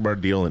Pablo Escobar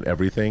deal in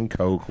everything?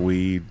 Coke,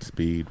 weed,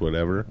 speed,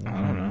 whatever? I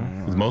don't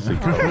know. It's mostly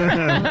coke.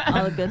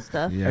 All the good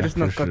stuff. Yeah, I just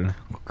know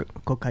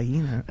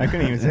cocaine. I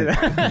couldn't even say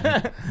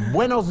that.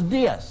 Buenos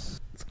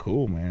dias. It's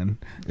cool, man.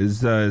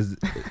 Is it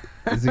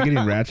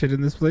getting ratchet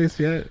in this place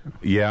yet?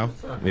 Yeah,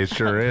 it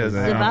sure is.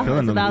 It's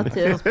about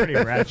to. It's pretty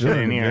ratchet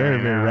in here.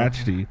 Very, very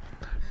ratchety.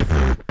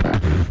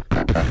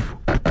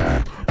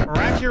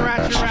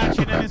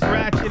 Ratchet, and it's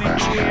ratchet in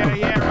here.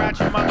 Yeah,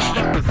 ratchet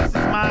motherfuckers. This is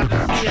my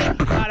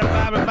shit.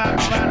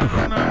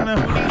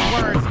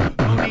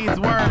 Who needs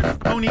words?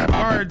 Who needs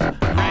words?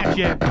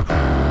 Ratchet.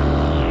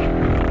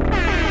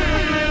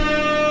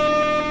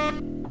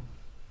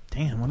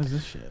 Damn, what is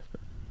this shit?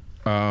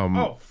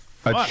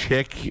 A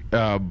chick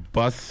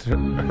busts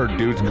her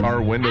dude's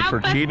car window for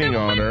cheating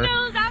on her,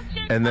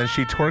 and then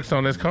she twerks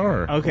on his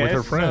car with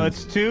her friends. So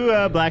it's two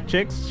black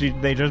chicks.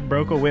 They just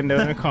broke a window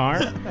in a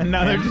car. And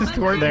now they're just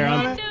twerking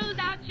on it?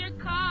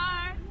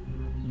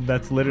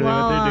 That's literally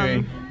what they're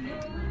doing.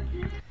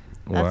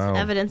 That's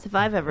evidence if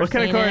I've ever What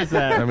seen kind of car it. is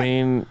that? I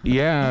mean,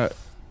 yeah.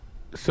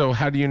 So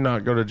how do you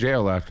not go to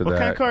jail after that? What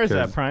kind of car is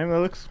that, Prime? That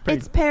looks pretty...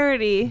 It's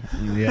parody.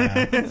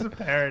 Yeah. It's a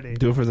parody.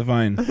 Do it for the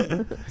vine.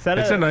 Is that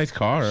It's a nice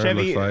car, it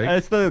Chevy, looks like.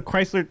 It's the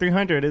Chrysler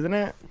 300, isn't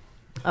it?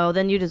 Oh,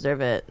 then you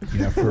deserve it.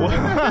 Yeah, for real.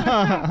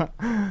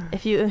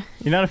 If you...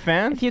 You're not a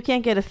fan? If you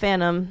can't get a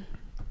Phantom,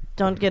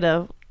 don't get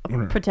a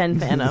pretend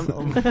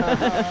Phantom.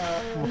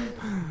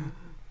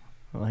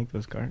 I like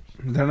those cars.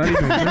 They're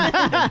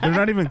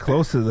not even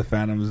close to the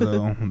Phantoms,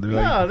 though.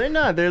 No, they're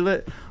not.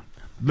 They're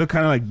look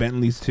kind of like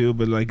Bentleys too,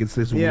 but like it's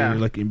this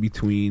weird like in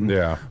between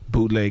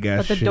bootleg ass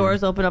But the shit.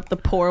 doors open up the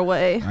poor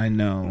way. I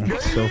know.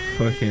 So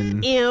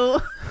fucking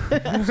Ew.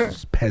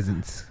 just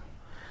peasants.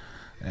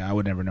 Yeah, I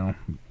would never know.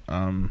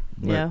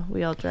 Yeah,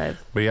 we all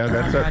drive. But yeah,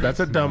 that's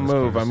a dumb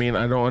move. I mean,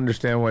 I don't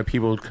understand why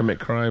people commit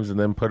crimes and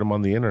then put them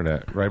on the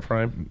internet, right,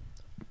 Prime?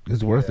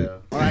 It's worth it.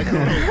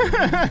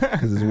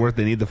 Because it's worth.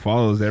 They need the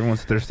follows.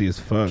 Everyone's thirsty as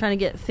fuck. Trying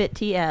to get fit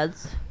T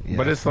ads. Yeah.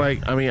 But it's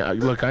like, I mean,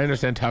 look, I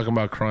understand talking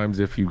about crimes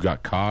if you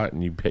got caught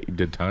and you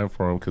did time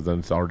for them, because then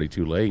it's already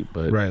too late.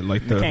 But right,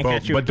 like the can't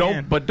catch you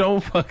again. don't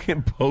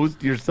fucking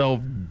post yourself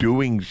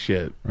doing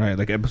shit. Right,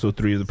 like episode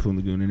 3 of the Poon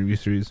Lagoon interview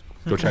series.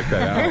 Go check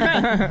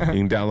that out.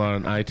 You can download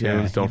on iTunes.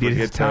 Yeah, don't he did forget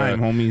his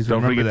time, homies.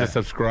 Don't Remember forget that. to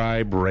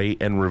subscribe,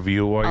 rate, and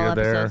review while All you're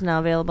there. episodes now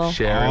available.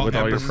 Share it with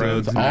all your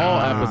friends. All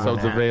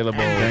episodes available.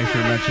 Thanks for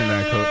mentioning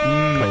that,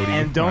 Cody.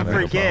 And don't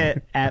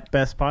forget at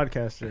Best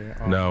Podcaster.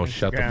 on No,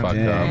 shut the Instagram. fuck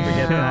Damn. up.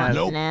 Forget that.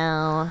 Nope.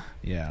 Now.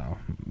 Yeah,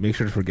 make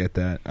sure to forget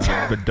that.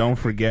 But don't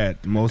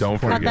forget, Don't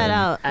Cut that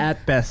out.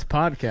 At Best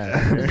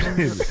Podcaster.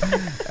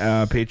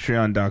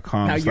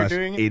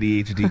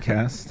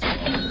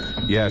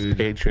 Patreon.com/ADHDcast. Yes,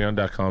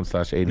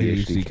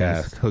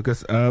 patreon.com/ADHDcast. Hook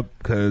us up,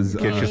 because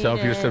Get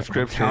yourself your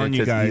subscription. telling It's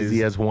you as guys,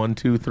 easy as 1,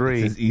 2,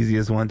 3. it's as easy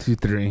as 1, 2,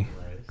 3.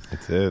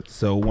 That's it.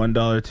 So $1,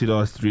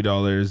 $2,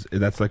 $3.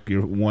 That's like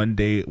your one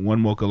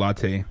mocha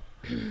latte.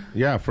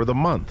 Yeah, for the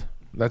month.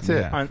 That's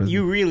it. Yeah.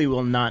 You really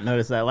will not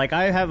notice that. Like,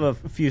 I have a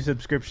few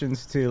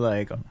subscriptions to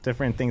like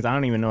different things. I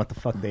don't even know what the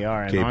fuck they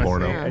are. And Gay honestly,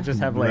 porno. I just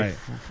have like Right.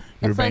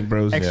 Your It's bank like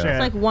bros. extra- It's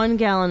like 1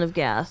 gallon of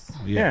gas.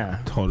 Yeah.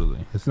 Totally.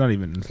 It's not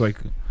even. It's like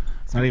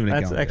not even a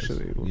That's gallon.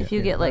 actually Yeah. If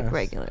you get like Yes.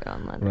 regular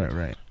unleaded.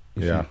 Right.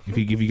 Yeah. If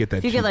you get that,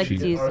 If you cheap get like sheet,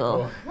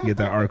 diesel. you get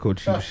that Arco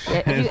cheap.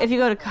 Yeah, if you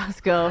go to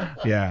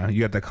Costco, Yeah,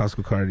 you got that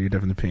Costco card. You're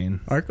definitely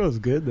paying. Arco's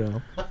good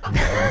though.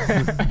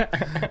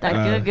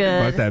 that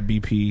good. Fuck that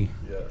BP.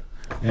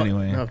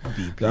 Anyway, Not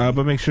BP.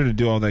 but make sure to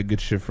do all that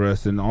good shit for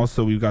us, and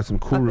also we've got some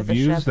cool Fuck with the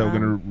reviews that we're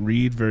Chevron. gonna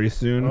read very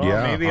soon. Well,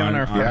 Yeah, maybe on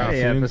our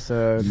Friday iTunes.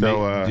 episode.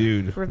 So,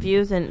 dude,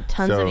 Reviews and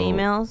tons of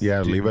emails.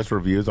 Yeah, leave us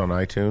reviews on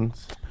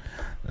iTunes.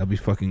 that'd be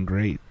fucking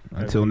great.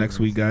 Until next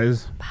week,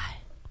 guys.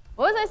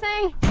 What was I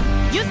saying?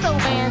 You so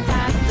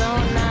fantastic,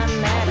 don't not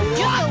matter. You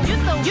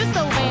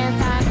so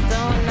fantastic, don't